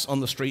first house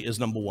on the street is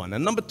number 1,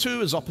 and number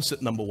 2 is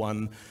opposite number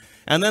 1,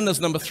 and then there's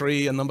number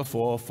 3 and number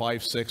 4,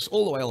 5, 6,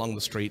 all the way along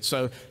the street.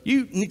 So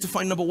you need to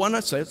find number 1,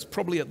 I'd say it's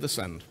probably at this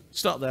end.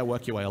 Start there,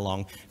 work your way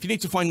along. If you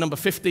need to find number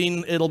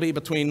 15, it'll be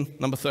between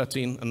number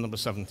 13 and number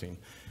 17.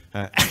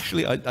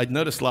 Actually, I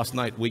noticed last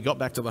night, we got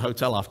back to the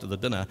hotel after the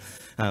dinner,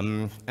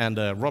 and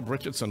Rob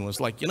Richardson was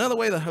like, the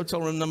way the hotel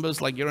room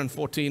numbers, like you're in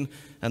 14,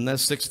 and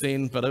there's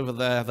 16, but over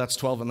there, that's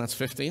 12, and that's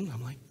 15?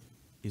 I'm like,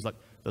 he's like,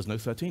 there's no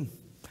 13.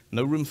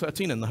 No room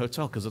 13 in the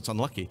hotel, because it's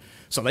unlucky.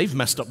 So they've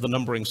messed up the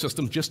numbering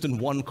system just in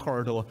one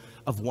corridor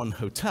of one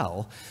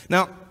hotel.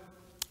 Now,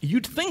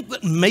 you'd think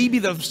that maybe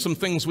there's some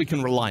things we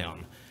can rely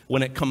on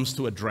when it comes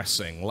to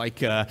addressing.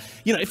 Like,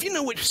 if you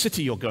know which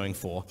city you're going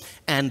for,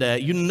 and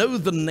you know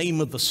the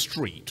name of the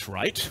street,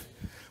 right?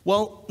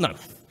 Well, no.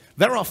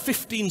 There are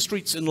 15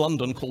 streets in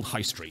London called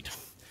High Street.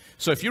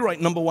 So if you write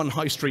number 1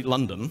 High Street,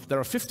 London, there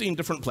are 15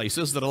 different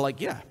places that are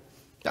like, yeah,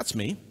 that's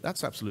me.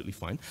 That's absolutely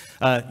fine.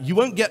 You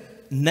won't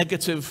get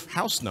negative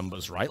house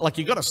numbers, right? Like,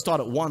 you got to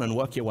start at 1 and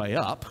work your way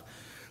up.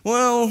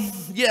 Well,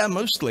 yeah,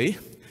 mostly.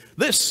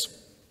 This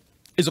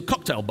is a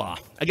cocktail bar.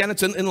 Again,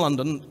 it's in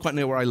London, quite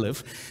near where I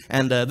live,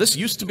 and this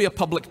used to be a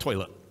public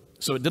toilet.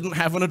 So it didn't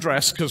have an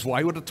address, because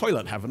why would a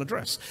toilet have an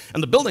address?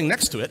 And the building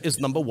next to it is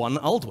number 1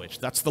 Aldwych.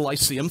 That's the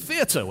Lyceum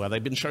Theatre, where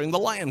they've been showing The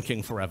Lion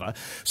King forever.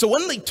 So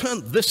when they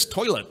turned this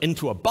toilet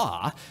into a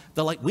bar,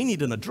 they're like, we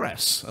need an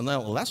address. And they're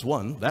like, well, that's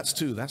 1, that's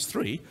 2, that's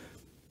 3.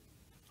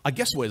 I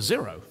guess we're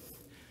 0.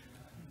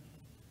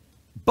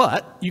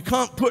 But you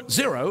can't put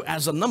 0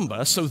 as a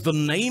number, so the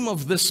name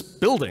of this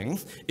building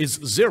is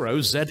 0,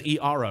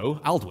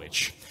 Z-E-R-O,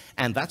 Aldwych.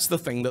 And that's the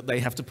thing that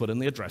they have to put in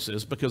the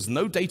addresses, because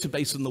no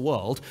database in the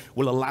world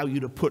will allow you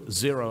to put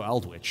 0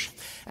 Aldwych.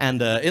 And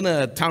in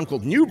a town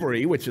called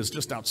Newbury, which is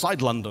just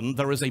outside London,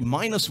 there is a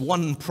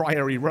 -1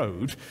 Priory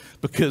Road,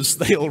 because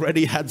they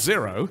already had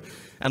 0,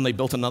 and they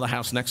built another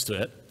house next to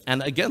it.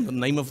 And again, the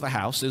name of the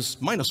house is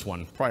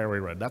 -1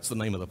 Priory Road. That's the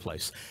name of the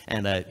place.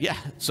 And yeah,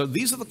 so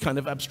these are the kind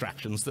of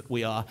abstractions that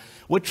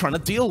we're trying to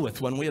deal with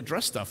when we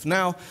address stuff.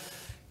 Now,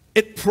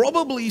 it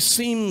probably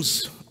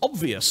seems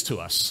obvious to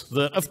us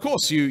that, of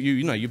course,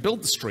 you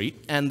build the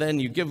street, and then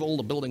you give all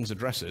the buildings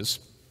addresses,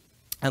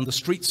 and the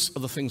streets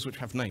are the things which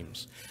have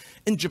names.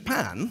 In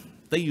Japan,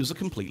 they use a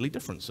completely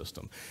different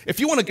system. If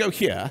you want to go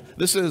here,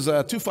 this is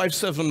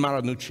 257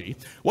 Marunouchi.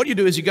 What you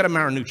do is you go to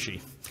Marunouchi,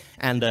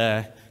 and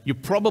you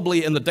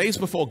probably, in the days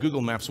before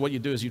Google Maps, what you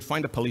do is you'd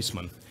find a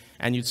policeman,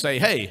 and you'd say,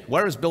 hey,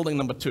 where is building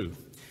number 2?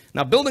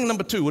 Now, building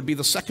number 2 would be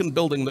the second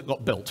building that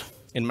got built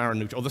in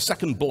Marunouchi, or the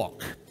second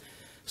block.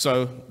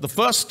 So the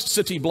first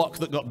city block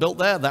that got built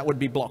there, that would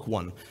be block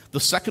 1. The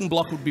second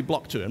block would be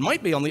block 2. It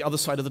might be on the other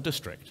side of the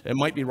district. It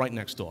might be right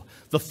next door.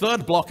 The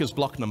third block is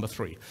block number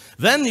 3.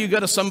 Then you go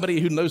to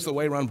somebody who knows the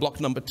way around block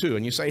number 2,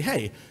 and you say,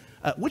 hey,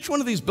 which one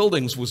of these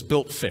buildings was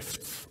built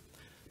 5th?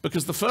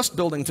 Because the first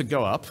building to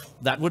go up,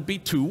 that would be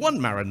 2-1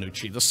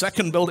 Marinucci. The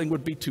second building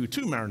would be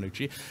 2-2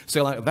 Marinucci. So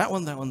you're like, that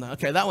one,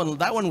 okay, that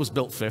one was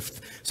built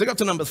 5th. So you got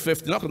to number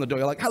 5th, you knock on the door,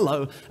 you're like,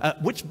 hello,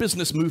 which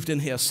business moved in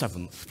here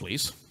 7th,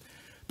 please?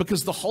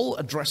 Because the whole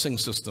addressing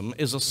system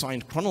is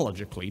assigned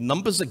chronologically.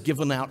 Numbers are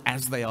given out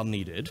as they are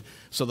needed.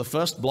 So the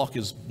first block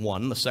is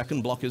 1, the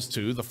second block is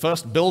 2, the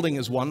first building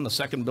is 1, the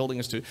second building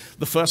is 2.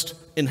 The first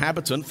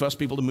inhabitant, first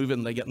people to move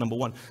in, they get number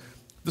 1.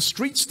 The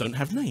streets don't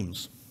have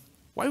names.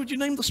 Why would you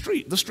name the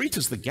street? The street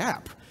is the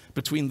gap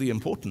between the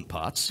important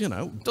parts, you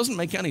know. It doesn't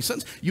make any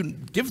sense. You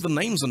give the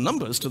names and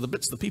numbers to the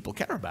bits that people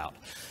care about.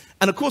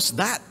 And of course,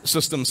 that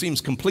system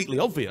seems completely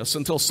obvious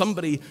until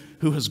somebody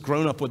who has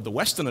grown up with the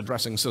Western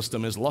addressing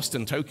system is lost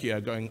in Tokyo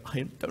going,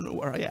 I don't know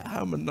where I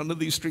am, and none of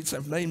these streets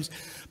have names.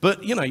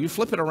 But, you know, you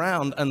flip it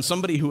around, and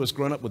somebody who has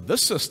grown up with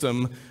this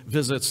system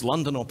visits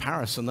London or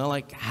Paris, and they're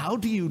like, how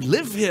do you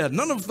live here?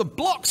 None of the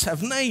blocks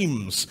have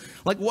names.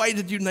 Like, why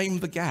did you name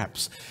the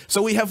gaps?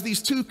 So we have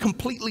these two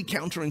completely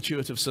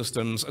counterintuitive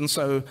systems, and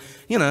so,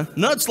 you know,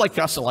 nerds like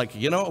us are like,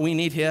 you know what we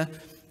need here?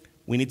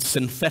 We need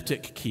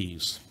synthetic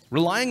keys.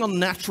 Relying on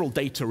natural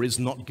data is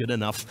not good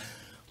enough.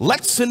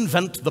 Let's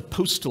invent the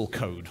postal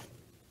code.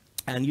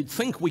 And you'd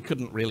think we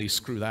couldn't really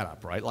screw that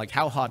up, right? Like,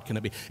 how hard can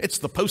it be? It's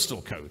the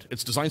postal code.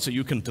 It's designed so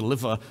you can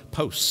deliver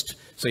post.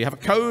 So you have a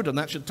code, and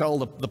that should tell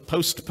the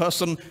post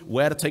person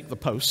where to take the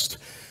post.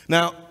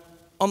 Now,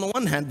 on the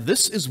one hand,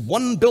 this is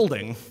one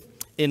building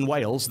in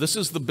Wales. This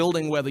is the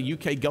building where the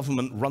UK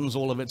government runs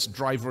all of its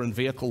driver and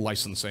vehicle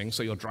licensing,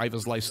 so your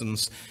driver's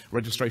license,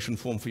 registration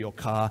form for your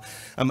car.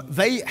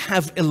 They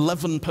have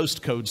 11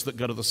 postcodes that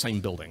go to the same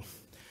building,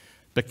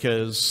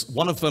 because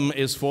one of them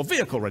is for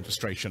vehicle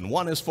registration,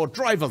 one is for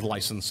driver's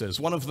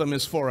licenses, one of them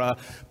is for a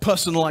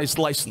personalized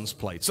license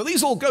plate. So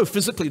these all go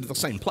physically to the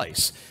same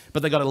place,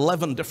 but they got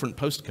 11 different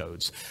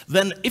postcodes.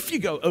 Then if you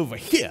go over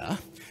here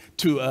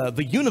to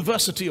the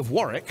University of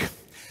Warwick,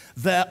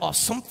 there are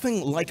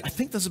something like, I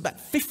think there's about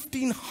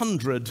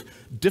 1,500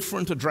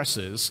 different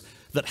addresses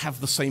that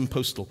have the same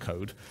postal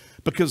code,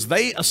 because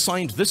they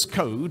assigned this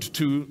code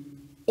to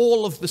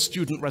all of the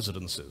student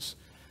residences.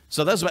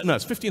 So there's about, no,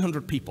 it's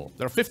 1,500 people.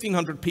 There are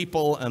 1,500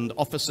 people and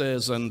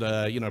officers and,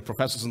 you know,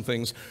 professors and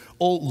things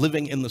all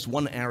living in this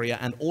one area,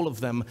 and all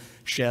of them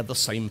share the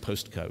same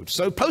postcode.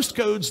 So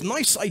postcodes,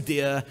 nice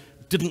idea,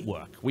 didn't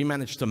work. We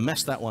managed to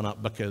mess that one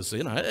up because,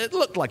 you know, it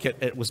looked like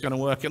it was going to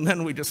work, and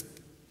then we just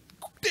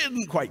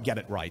didn't quite get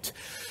it right.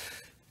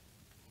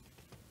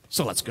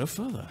 So let's go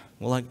further.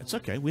 We're like, it's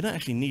okay, we don't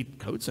actually need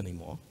codes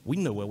anymore. We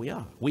know where we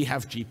are. We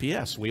have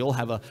GPS. We all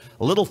have a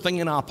little thing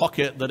in our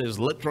pocket that is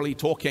literally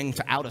talking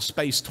to outer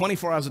space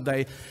 24 hours a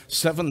day,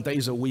 7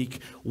 days a week.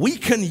 We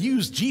can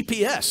use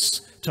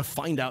GPS to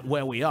find out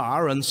where we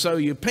are, and so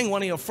you ping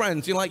one of your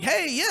friends, you're like,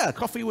 hey, yeah,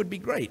 coffee would be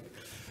great.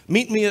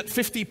 Meet me at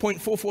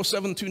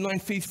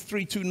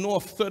 50.4472932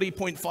 north,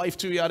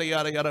 30.52 yada,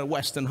 yada, yada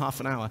west in half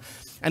an hour.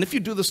 And if you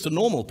do this to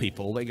normal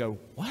people, they go,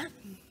 what?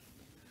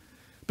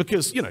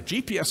 Because, you know,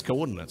 GPS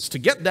coordinates, to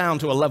get down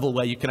to a level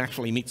where you can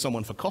actually meet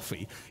someone for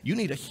coffee, you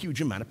need a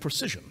huge amount of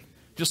precision.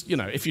 Just, you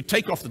know, if you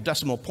take off the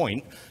decimal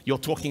point, you're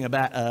talking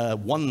about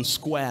 1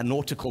 square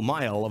nautical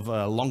mile of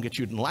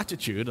longitude and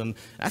latitude, and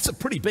that's a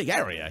pretty big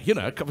area. You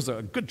know, it covers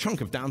a good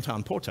chunk of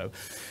downtown Porto.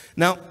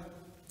 Now,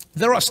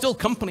 there are still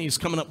companies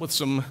coming up with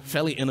some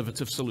fairly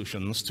innovative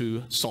solutions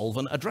to solve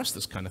and address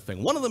this kind of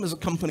thing. One of them is a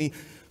company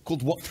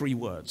called What 3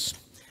 Words.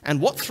 And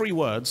What 3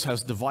 Words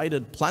has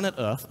divided planet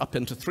Earth up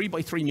into 3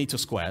 by 3 meter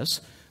squares,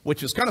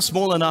 which is kind of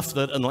small enough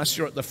that unless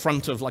you're at the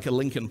front of like a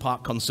Linkin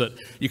Park concert,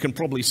 you can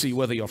probably see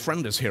whether your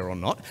friend is here or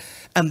not.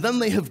 And then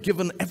they have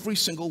given every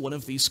single one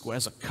of these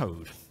squares a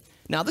code.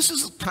 Now, this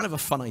is kind of a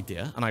fun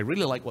idea, and I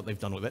really like what they've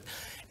done with it.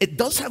 It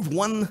does have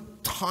one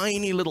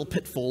tiny little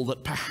pitfall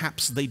that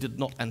perhaps they did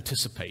not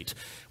anticipate,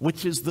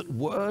 which is that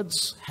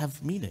words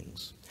have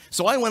meanings.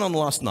 So I went on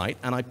last night,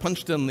 and I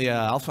punched in the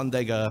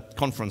Alfandega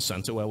Conference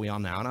Center, where we are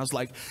now, and I was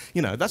like,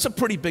 you know, that's a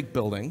pretty big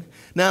building.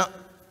 Now,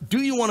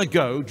 do you want to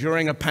go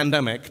during a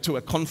pandemic to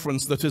a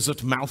conference that is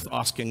at mouth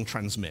asking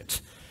transmit?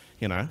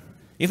 You know?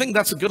 You think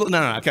that's a good...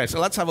 No, okay, so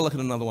let's have a look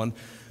at another one.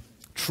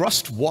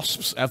 Trust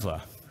wasps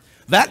ever.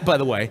 That, by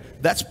the way,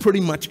 that's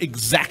pretty much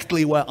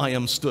exactly where I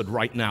am stood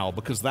right now,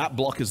 because that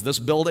block is this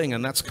building,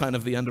 and that's kind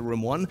of the end of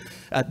room 1.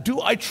 Do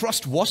I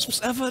trust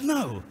wasps ever?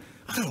 No.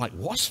 I don't like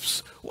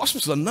wasps.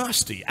 Wasps are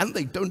nasty, and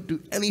they don't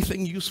do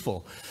anything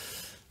useful.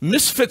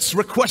 Misfits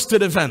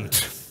requested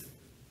event.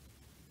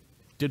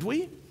 Did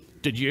we?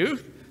 Did you?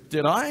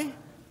 Did I?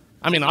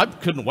 I mean, I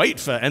couldn't wait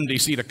for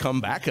NDC to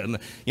come back, and,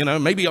 you know,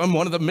 maybe I'm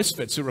one of the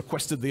misfits who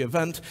requested the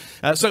event.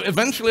 So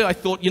eventually I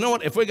thought, you know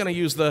what, if we're going to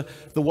use the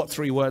What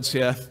 3 Words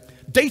here,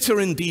 data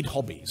indeed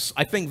hobbies.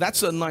 I think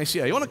that's a nice,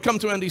 yeah, you want to come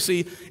to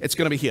NDC, it's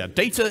going to be here.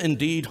 Data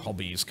indeed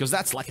hobbies, because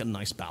that's like a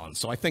nice balance.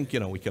 So I think,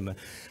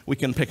 we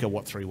can pick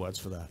what 3 words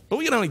for that. But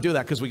we can only do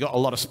that because we got a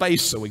lot of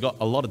space, so we got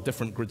a lot of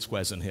different grid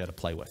squares in here to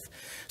play with.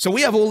 So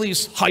we have all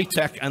these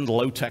high-tech and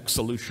low-tech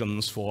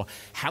solutions for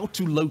how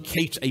to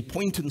locate a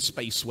point in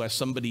space where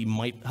somebody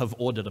might have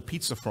ordered a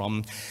pizza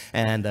from,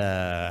 and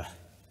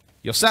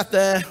you're sat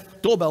there,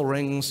 doorbell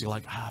rings, you're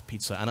like,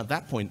 pizza, and at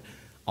that point,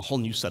 a whole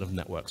new set of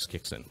networks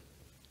kicks in.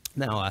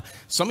 Now,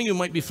 some of you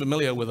might be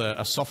familiar with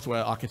a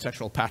software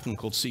architectural pattern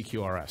called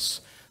CQRS,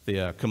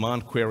 the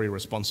Command Query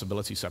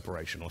Responsibility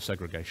Separation, or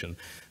segregation.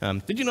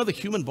 Did you know the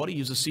human body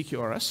uses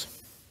CQRS?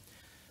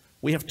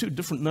 We have 2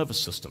 different nervous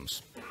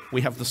systems.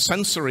 We have the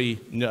sensory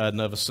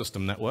nervous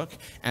system network,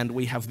 and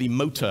we have the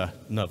motor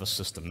nervous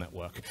system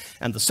network.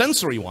 And the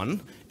sensory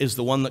one is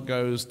the one that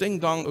goes, ding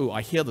dong, ooh,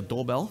 I hear the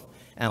doorbell,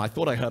 and I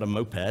thought I heard a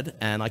moped,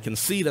 and I can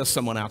see there's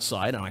someone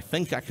outside, and I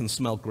think I can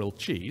smell grilled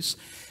cheese.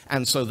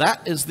 And so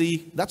that's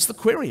the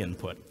query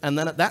input. And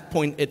then at that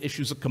point, it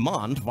issues a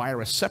command via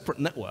a separate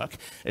network.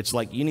 It's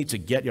like, you need to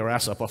get your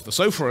ass up off the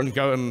sofa and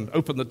go and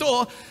open the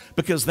door,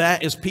 because there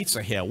is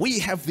pizza here. We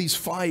have these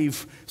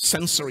 5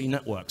 sensory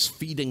networks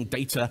feeding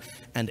data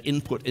and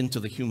input into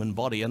the human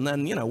body. And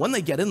then, when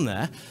they get in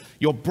there,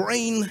 your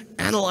brain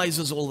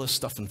analyzes all this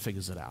stuff and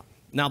figures it out.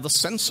 Now, the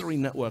sensory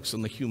networks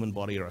in the human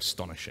body are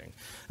astonishing.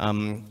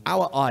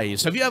 Our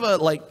eyes, have you ever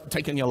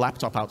taken your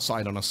laptop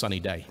outside on a sunny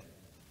day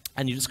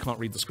and you just can't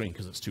read the screen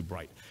because it's too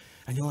bright?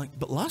 And you're like,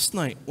 but last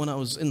night when I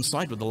was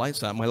inside with the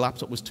lights out, my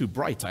laptop was too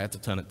bright, I had to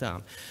turn it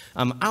down.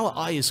 Our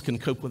eyes can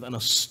cope with an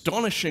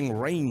astonishing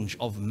range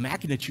of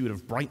magnitude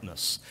of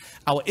brightness.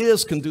 Our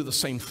ears can do the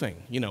same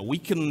thing. We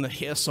can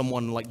hear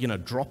someone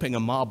dropping a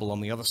marble on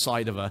the other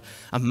side of a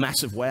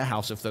massive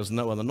warehouse if there's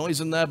no other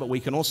noise in there, but we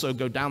can also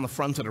go down the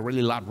front at a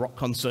really loud rock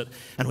concert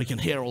and we can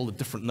hear all the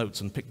different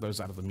notes and pick those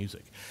out of the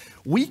music.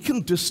 We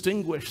can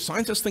distinguish,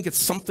 scientists think it's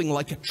something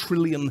like 1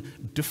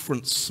 trillion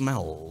different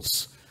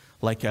smells.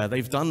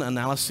 They've done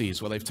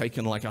analyses where they've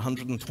taken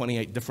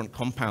 128 different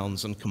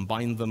compounds and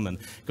combined them and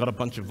got a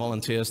bunch of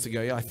volunteers to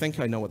go, yeah, I think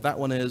I know what that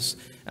one is,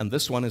 and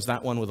this one is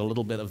that one with a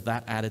little bit of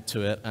that added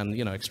to it, and,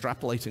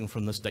 extrapolating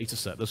from this data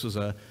set. This was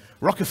a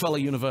Rockefeller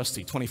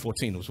University,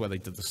 2014 was where they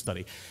did the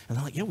study. And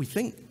they're like, yeah, we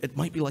think it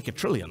might be 1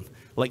 trillion.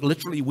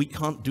 Literally, we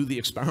can't do the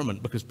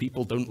experiment because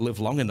people don't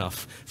live long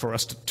enough for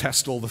us to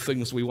test all the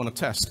things we want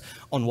to test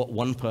on what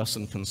one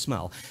person can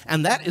smell.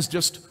 And that is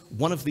just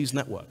one of these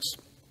networks.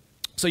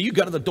 So you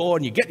go to the door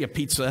and you get your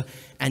pizza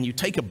and you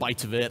take a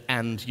bite of it,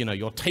 and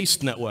your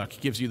taste network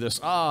gives you this,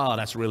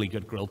 that's really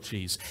good grilled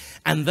cheese.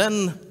 And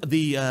then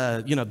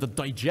the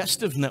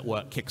digestive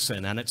network kicks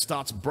in and it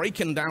starts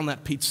breaking down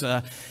that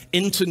pizza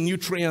into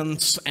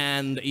nutrients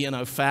and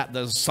fat.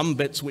 There's some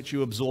bits which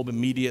you absorb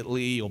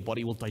immediately. Your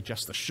body will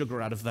digest the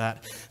sugar out of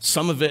that.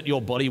 Some of it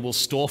your body will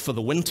store for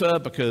the winter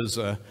because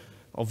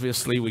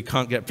obviously, we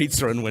can't get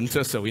pizza in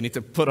winter, so we need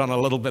to put on a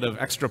little bit of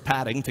extra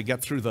padding to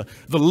get through the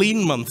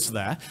lean months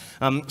there.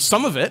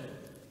 Some of it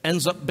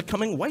ends up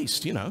becoming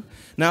waste,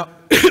 Now,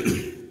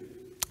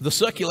 the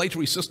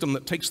circulatory system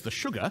that takes the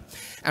sugar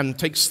and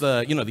takes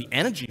the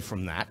energy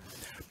from that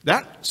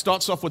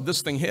starts off with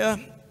this thing here.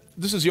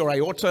 This is your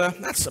aorta.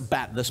 That's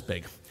about this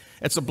big.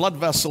 It's a blood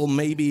vessel,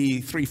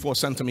 maybe 3-4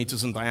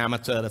 centimeters in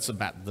diameter. That's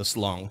about this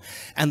long.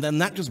 And then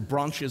that just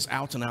branches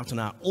out and out and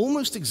out,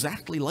 almost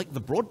exactly like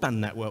the broadband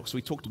networks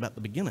we talked about at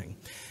the beginning.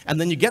 And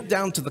then you get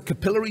down to the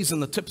capillaries in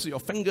the tips of your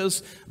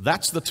fingers.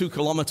 That's the 2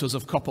 kilometers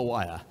of copper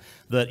wire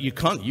that you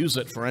can't use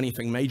it for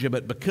anything major,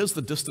 but because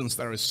the distance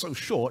there is so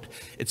short,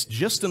 it's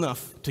just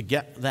enough to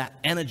get that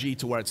energy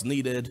to where it's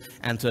needed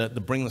and to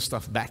bring the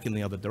stuff back in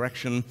the other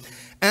direction.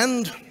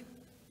 And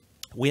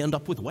we end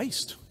up with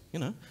waste.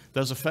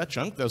 There's a fair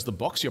chunk. There's the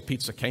box your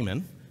pizza came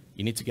in.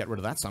 You need to get rid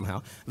of that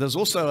somehow. There's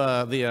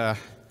also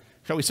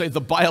shall we say, the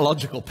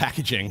biological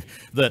packaging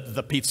that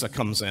the pizza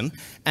comes in.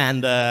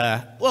 And,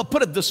 well,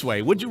 put it this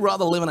way. Would you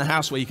rather live in a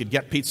house where you could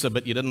get pizza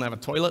but you didn't have a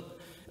toilet?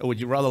 Or would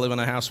you rather live in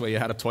a house where you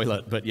had a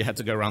toilet but you had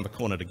to go around the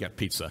corner to get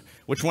pizza?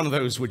 Which one of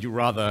those would you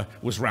rather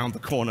was round the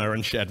corner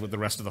and shared with the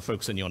rest of the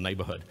folks in your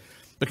neighborhood?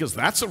 Because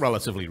that's a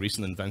relatively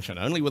recent invention.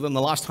 Only within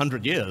the last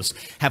 100 years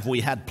have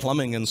we had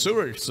plumbing and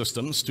sewerage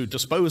systems to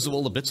dispose of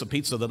all the bits of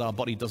pizza that our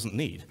body doesn't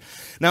need.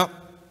 Now,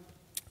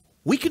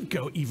 we could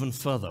go even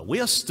further.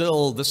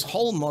 This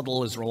whole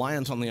model is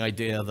reliant on the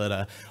idea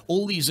that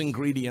all these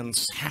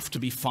ingredients have to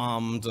be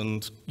farmed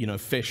and,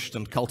 fished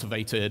and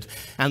cultivated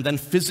and then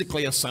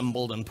physically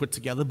assembled and put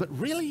together. But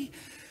really,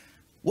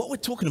 what we're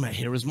talking about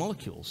here is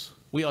molecules.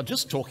 We are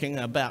just talking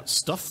about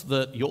stuff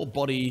that your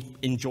body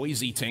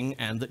enjoys eating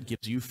and that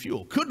gives you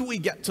fuel. Could we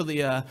get to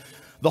the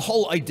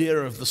whole idea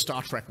of the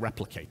Star Trek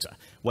replicator,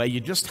 where you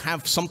just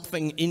have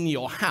something in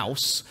your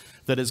house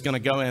that is going to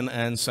go in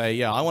and say,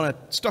 yeah, I want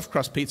a stuffed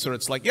crust pizza.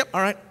 It's like, yep,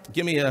 all right,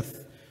 give me about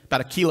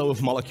 1 kilo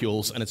of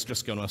molecules, and it's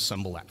just going to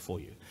assemble that for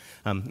you.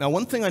 Now,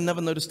 one thing I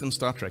never noticed in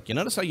Star Trek, you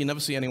notice how you never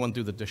see anyone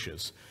do the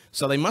dishes.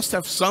 So they must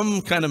have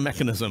some kind of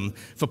mechanism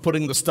for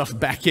putting the stuff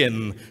back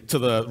in to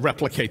the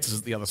replicators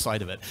at the other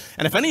side of it.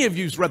 And if any of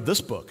you've read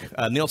this book,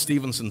 Neil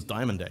Stephenson's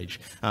Diamond Age,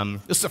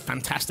 this is a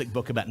fantastic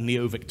book about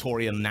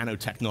neo-Victorian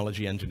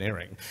nanotechnology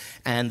engineering.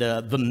 And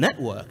the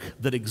network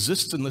that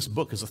exists in this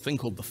book is a thing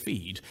called the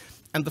feed.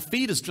 And the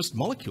feed is just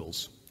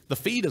molecules. The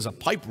feed is a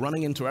pipe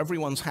running into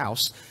everyone's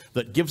house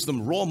that gives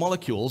them raw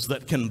molecules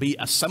that can be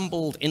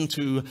assembled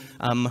into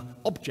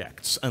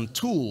objects and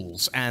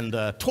tools and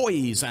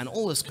toys and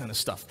all this kind of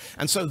stuff.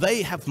 And so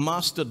they have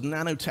mastered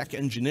nanotech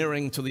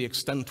engineering to the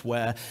extent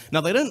where,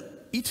 now they don't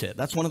eat it.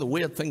 That's one of the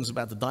weird things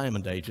about the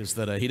Diamond Age, is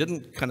that he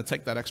didn't kind of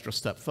take that extra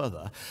step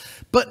further.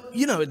 But,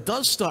 you know, it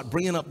does start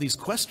bringing up these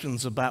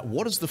questions about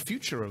what does the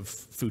future of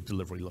food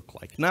delivery look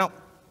like. Now,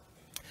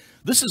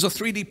 this is a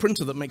 3D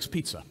printer that makes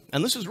pizza,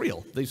 and this is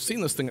real. They've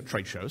seen this thing at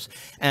trade shows,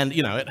 and,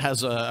 you know, it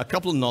has a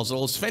couple of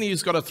nozzles. If any of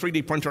you's got a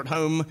 3D printer at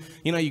home,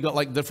 you know, you've got,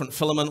 like, different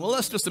filament. Well,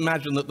 let's just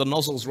imagine that the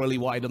nozzle's really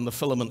wide and the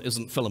filament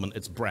isn't filament,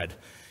 it's bread.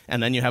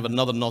 And then you have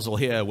another nozzle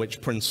here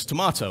which prints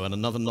tomato, and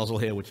another nozzle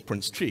here which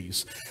prints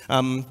cheese.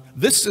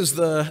 This is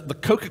the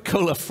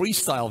Coca-Cola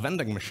Freestyle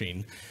vending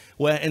machine,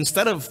 where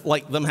instead of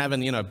like them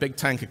having, you know, a big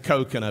tank of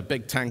Coke and a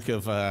big tank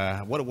of,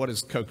 what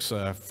is Coke's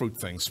fruit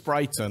thing?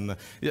 Sprite, and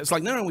it's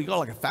like, no, we got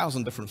like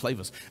 1,000 different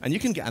flavors. And you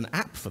can get an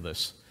app for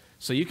this.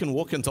 So you can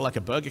walk into like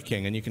a Burger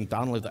King and you can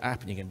download the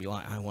app and you can be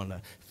like, I want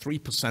a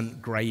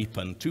 3% grape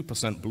and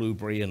 2%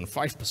 blueberry and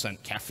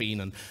 5%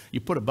 caffeine. And you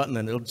put a button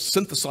and it'll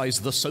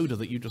synthesize the soda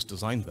that you just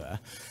designed there.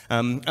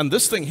 And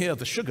this thing here,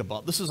 the Sugar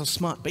Bot, this is a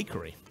smart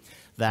bakery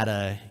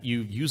that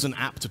you use an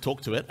app to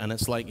talk to it, and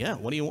it's like, yeah,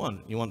 what do you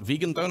want? You want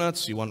vegan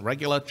donuts, you want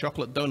regular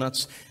chocolate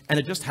donuts, and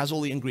it just has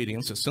all the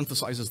ingredients. It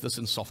synthesizes this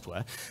in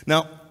software.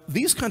 Now,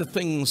 these kind of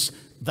things,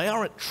 they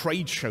are at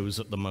trade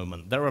shows at the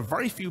moment. There are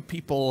very few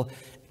people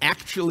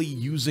actually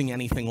using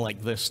anything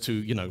like this to,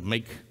 you know,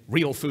 make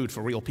real food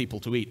for real people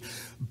to eat.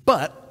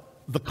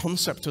 But the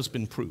concept has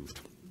been proved.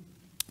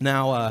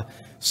 Now,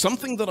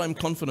 something that I'm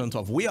confident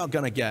of, we are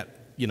going to get,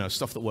 you know,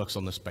 stuff that works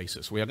on this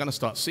basis. We are going to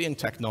start seeing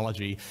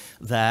technology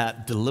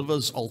that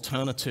delivers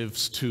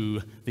alternatives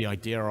to the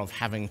idea of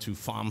having to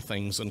farm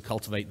things and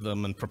cultivate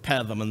them and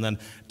prepare them and then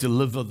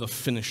deliver the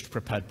finished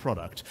prepared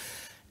product.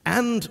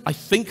 And I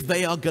think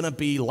they are going to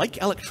be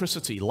like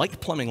electricity,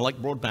 like plumbing, like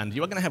broadband.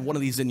 You are going to have one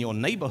of these in your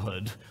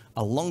neighborhood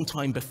a long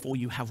time before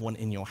you have one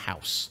in your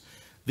house.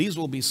 These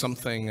will be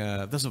something,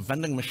 there's a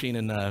vending machine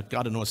in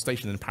Gare du Nord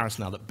station in Paris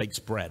now that bakes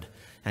bread.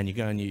 And you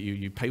go and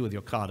you pay with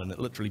your card, and it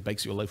literally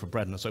bakes you a loaf of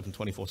bread, and it's open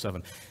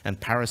 24/7. And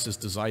Paris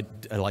is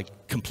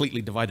like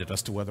completely divided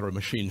as to whether a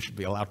machine should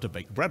be allowed to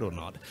bake bread or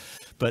not.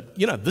 But,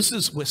 you know,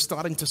 we're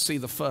starting to see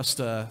the first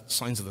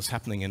signs of this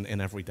happening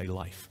in everyday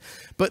life.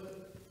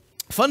 But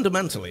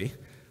fundamentally,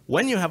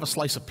 when you have a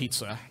slice of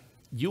pizza,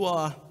 you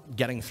are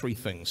getting three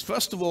things.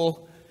 First of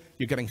all,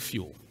 you're getting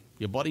fuel.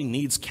 Your body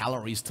needs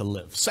calories to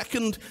live.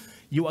 Second,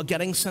 you are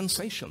getting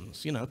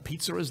sensations. You know,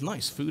 pizza is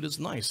nice, food is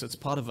nice. It's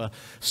part of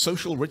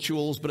social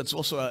rituals, but it's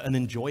also an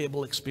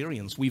enjoyable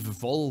experience. We've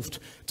evolved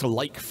to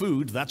like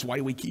food. That's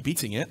why we keep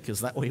eating it, because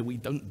that way we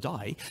don't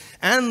die.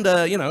 And,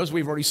 you know, as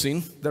we've already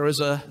seen, there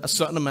is a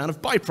certain amount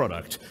of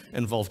byproduct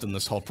involved in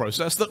this whole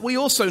process that we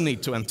also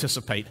need to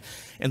anticipate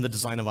in the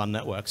design of our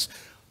networks.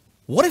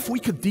 What if we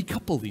could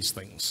decouple these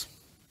things?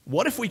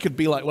 What if we could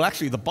be like, well,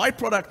 actually, the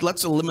byproduct,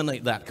 let's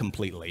eliminate that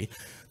completely.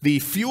 The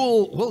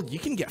fuel, well, you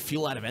can get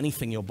fuel out of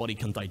anything your body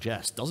can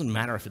digest. Doesn't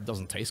matter if it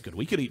doesn't taste good.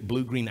 We could eat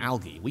blue-green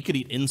algae. We could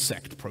eat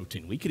insect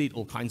protein. We could eat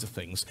all kinds of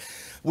things,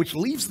 which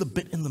leaves the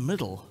bit in the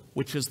middle,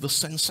 which is the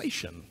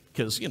sensation.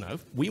 Because, you know,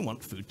 we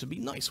want food to be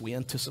nice. We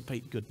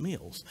anticipate good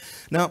meals.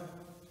 Now,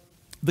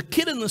 the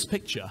kid in this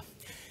picture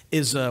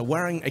is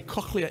wearing a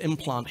cochlear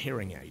implant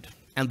hearing aid.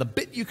 And the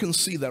bit you can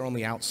see there on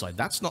the outside,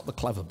 that's not the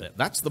clever bit.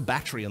 That's the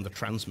battery and the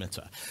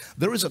transmitter.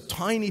 There is a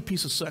tiny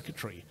piece of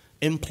circuitry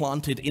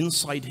implanted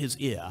inside his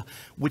ear,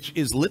 which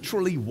is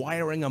literally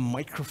wiring a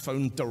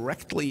microphone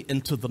directly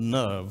into the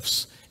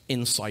nerves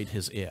inside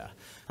his ear.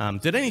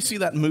 Did any see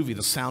that movie,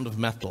 The Sound of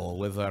Metal,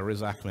 with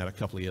Riz Ahmed a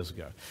couple of years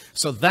ago?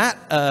 So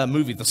that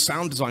movie, the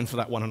sound design for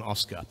that won an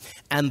Oscar.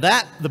 And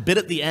the bit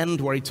at the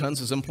end where he turns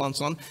his implants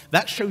on,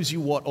 that shows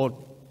you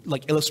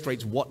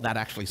illustrates what that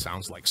actually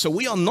sounds like. So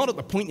we are not at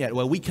the point yet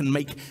where we can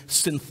make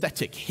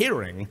synthetic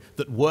hearing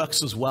that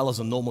works as well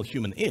as a normal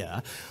human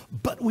ear,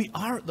 but we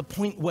are at the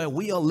point where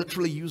we are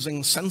literally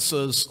using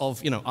sensors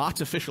of, you know,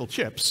 artificial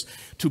chips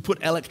to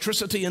put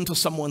electricity into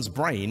someone's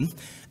brain,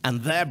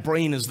 and their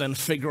brain is then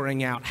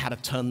figuring out how to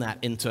turn that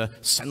into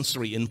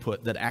sensory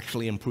input that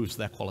actually improves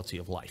their quality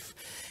of life.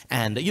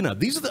 And, you know,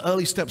 these are the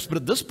early steps, but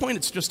at this point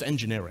it's just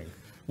engineering.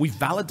 We've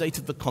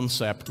validated the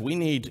concept. We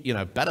need, you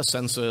know, better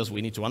sensors.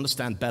 We need to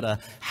understand better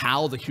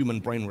how the human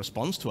brain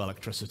responds to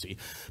electricity.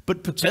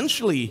 But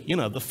potentially, you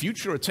know, the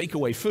future of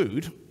takeaway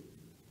food,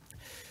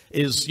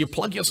 is you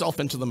plug yourself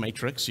into the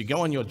matrix, you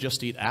go on your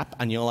Just Eat app,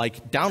 and you're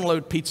like,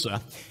 download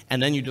pizza,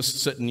 and then you just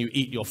sit and you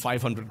eat your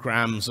 500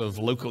 grams of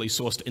locally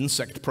sourced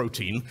insect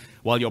protein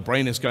while your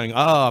brain is going,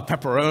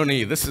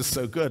 pepperoni, this is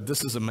so good,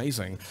 this is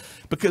amazing.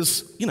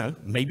 Because,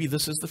 maybe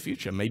this is the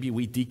future. Maybe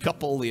we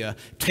decouple the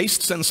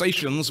taste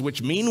sensations,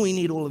 which mean we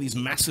need all of these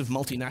massive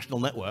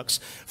multinational networks,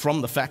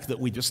 from the fact that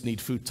we just need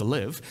food to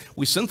live.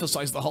 We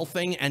synthesize the whole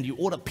thing, and you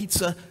order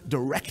pizza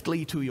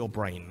directly to your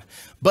brain.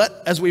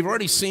 But as we've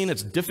already seen,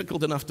 it's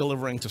difficult enough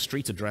delivering to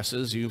street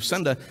addresses. You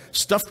send a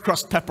stuffed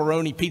crust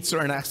pepperoni pizza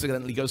and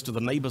accidentally goes to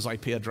the neighbor's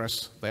IP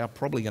address, they are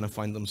probably going to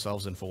find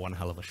themselves in for one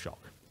hell of a shock.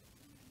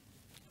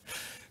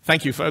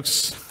 Thank you,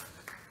 folks.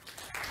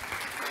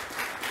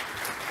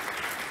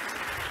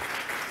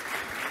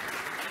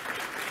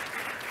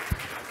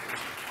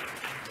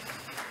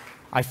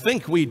 I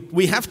think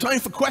we have time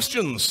for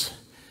questions,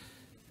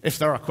 if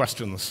there are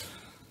questions.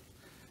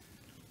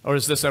 Or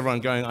is this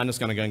everyone going, I'm just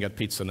going to go and get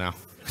pizza now?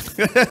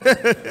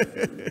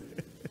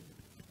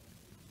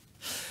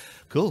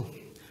 Cool.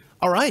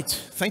 All right.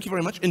 Thank you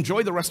very much.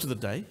 Enjoy the rest of the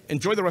day.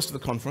 Enjoy the rest of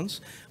the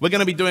conference. We're going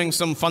to be doing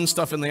some fun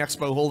stuff in the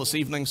expo hall this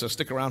evening, so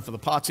stick around for the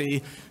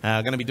party.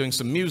 Going to be doing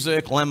some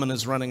music. Lemon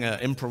is running an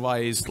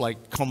improvised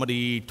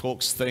comedy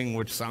talks thing,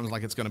 which sounds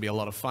like it's going to be a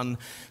lot of fun.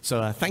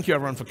 So thank you,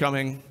 everyone, for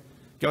coming.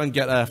 Go and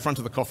get front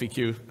of the coffee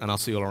queue, and I'll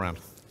see you all around.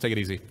 Take it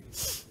easy.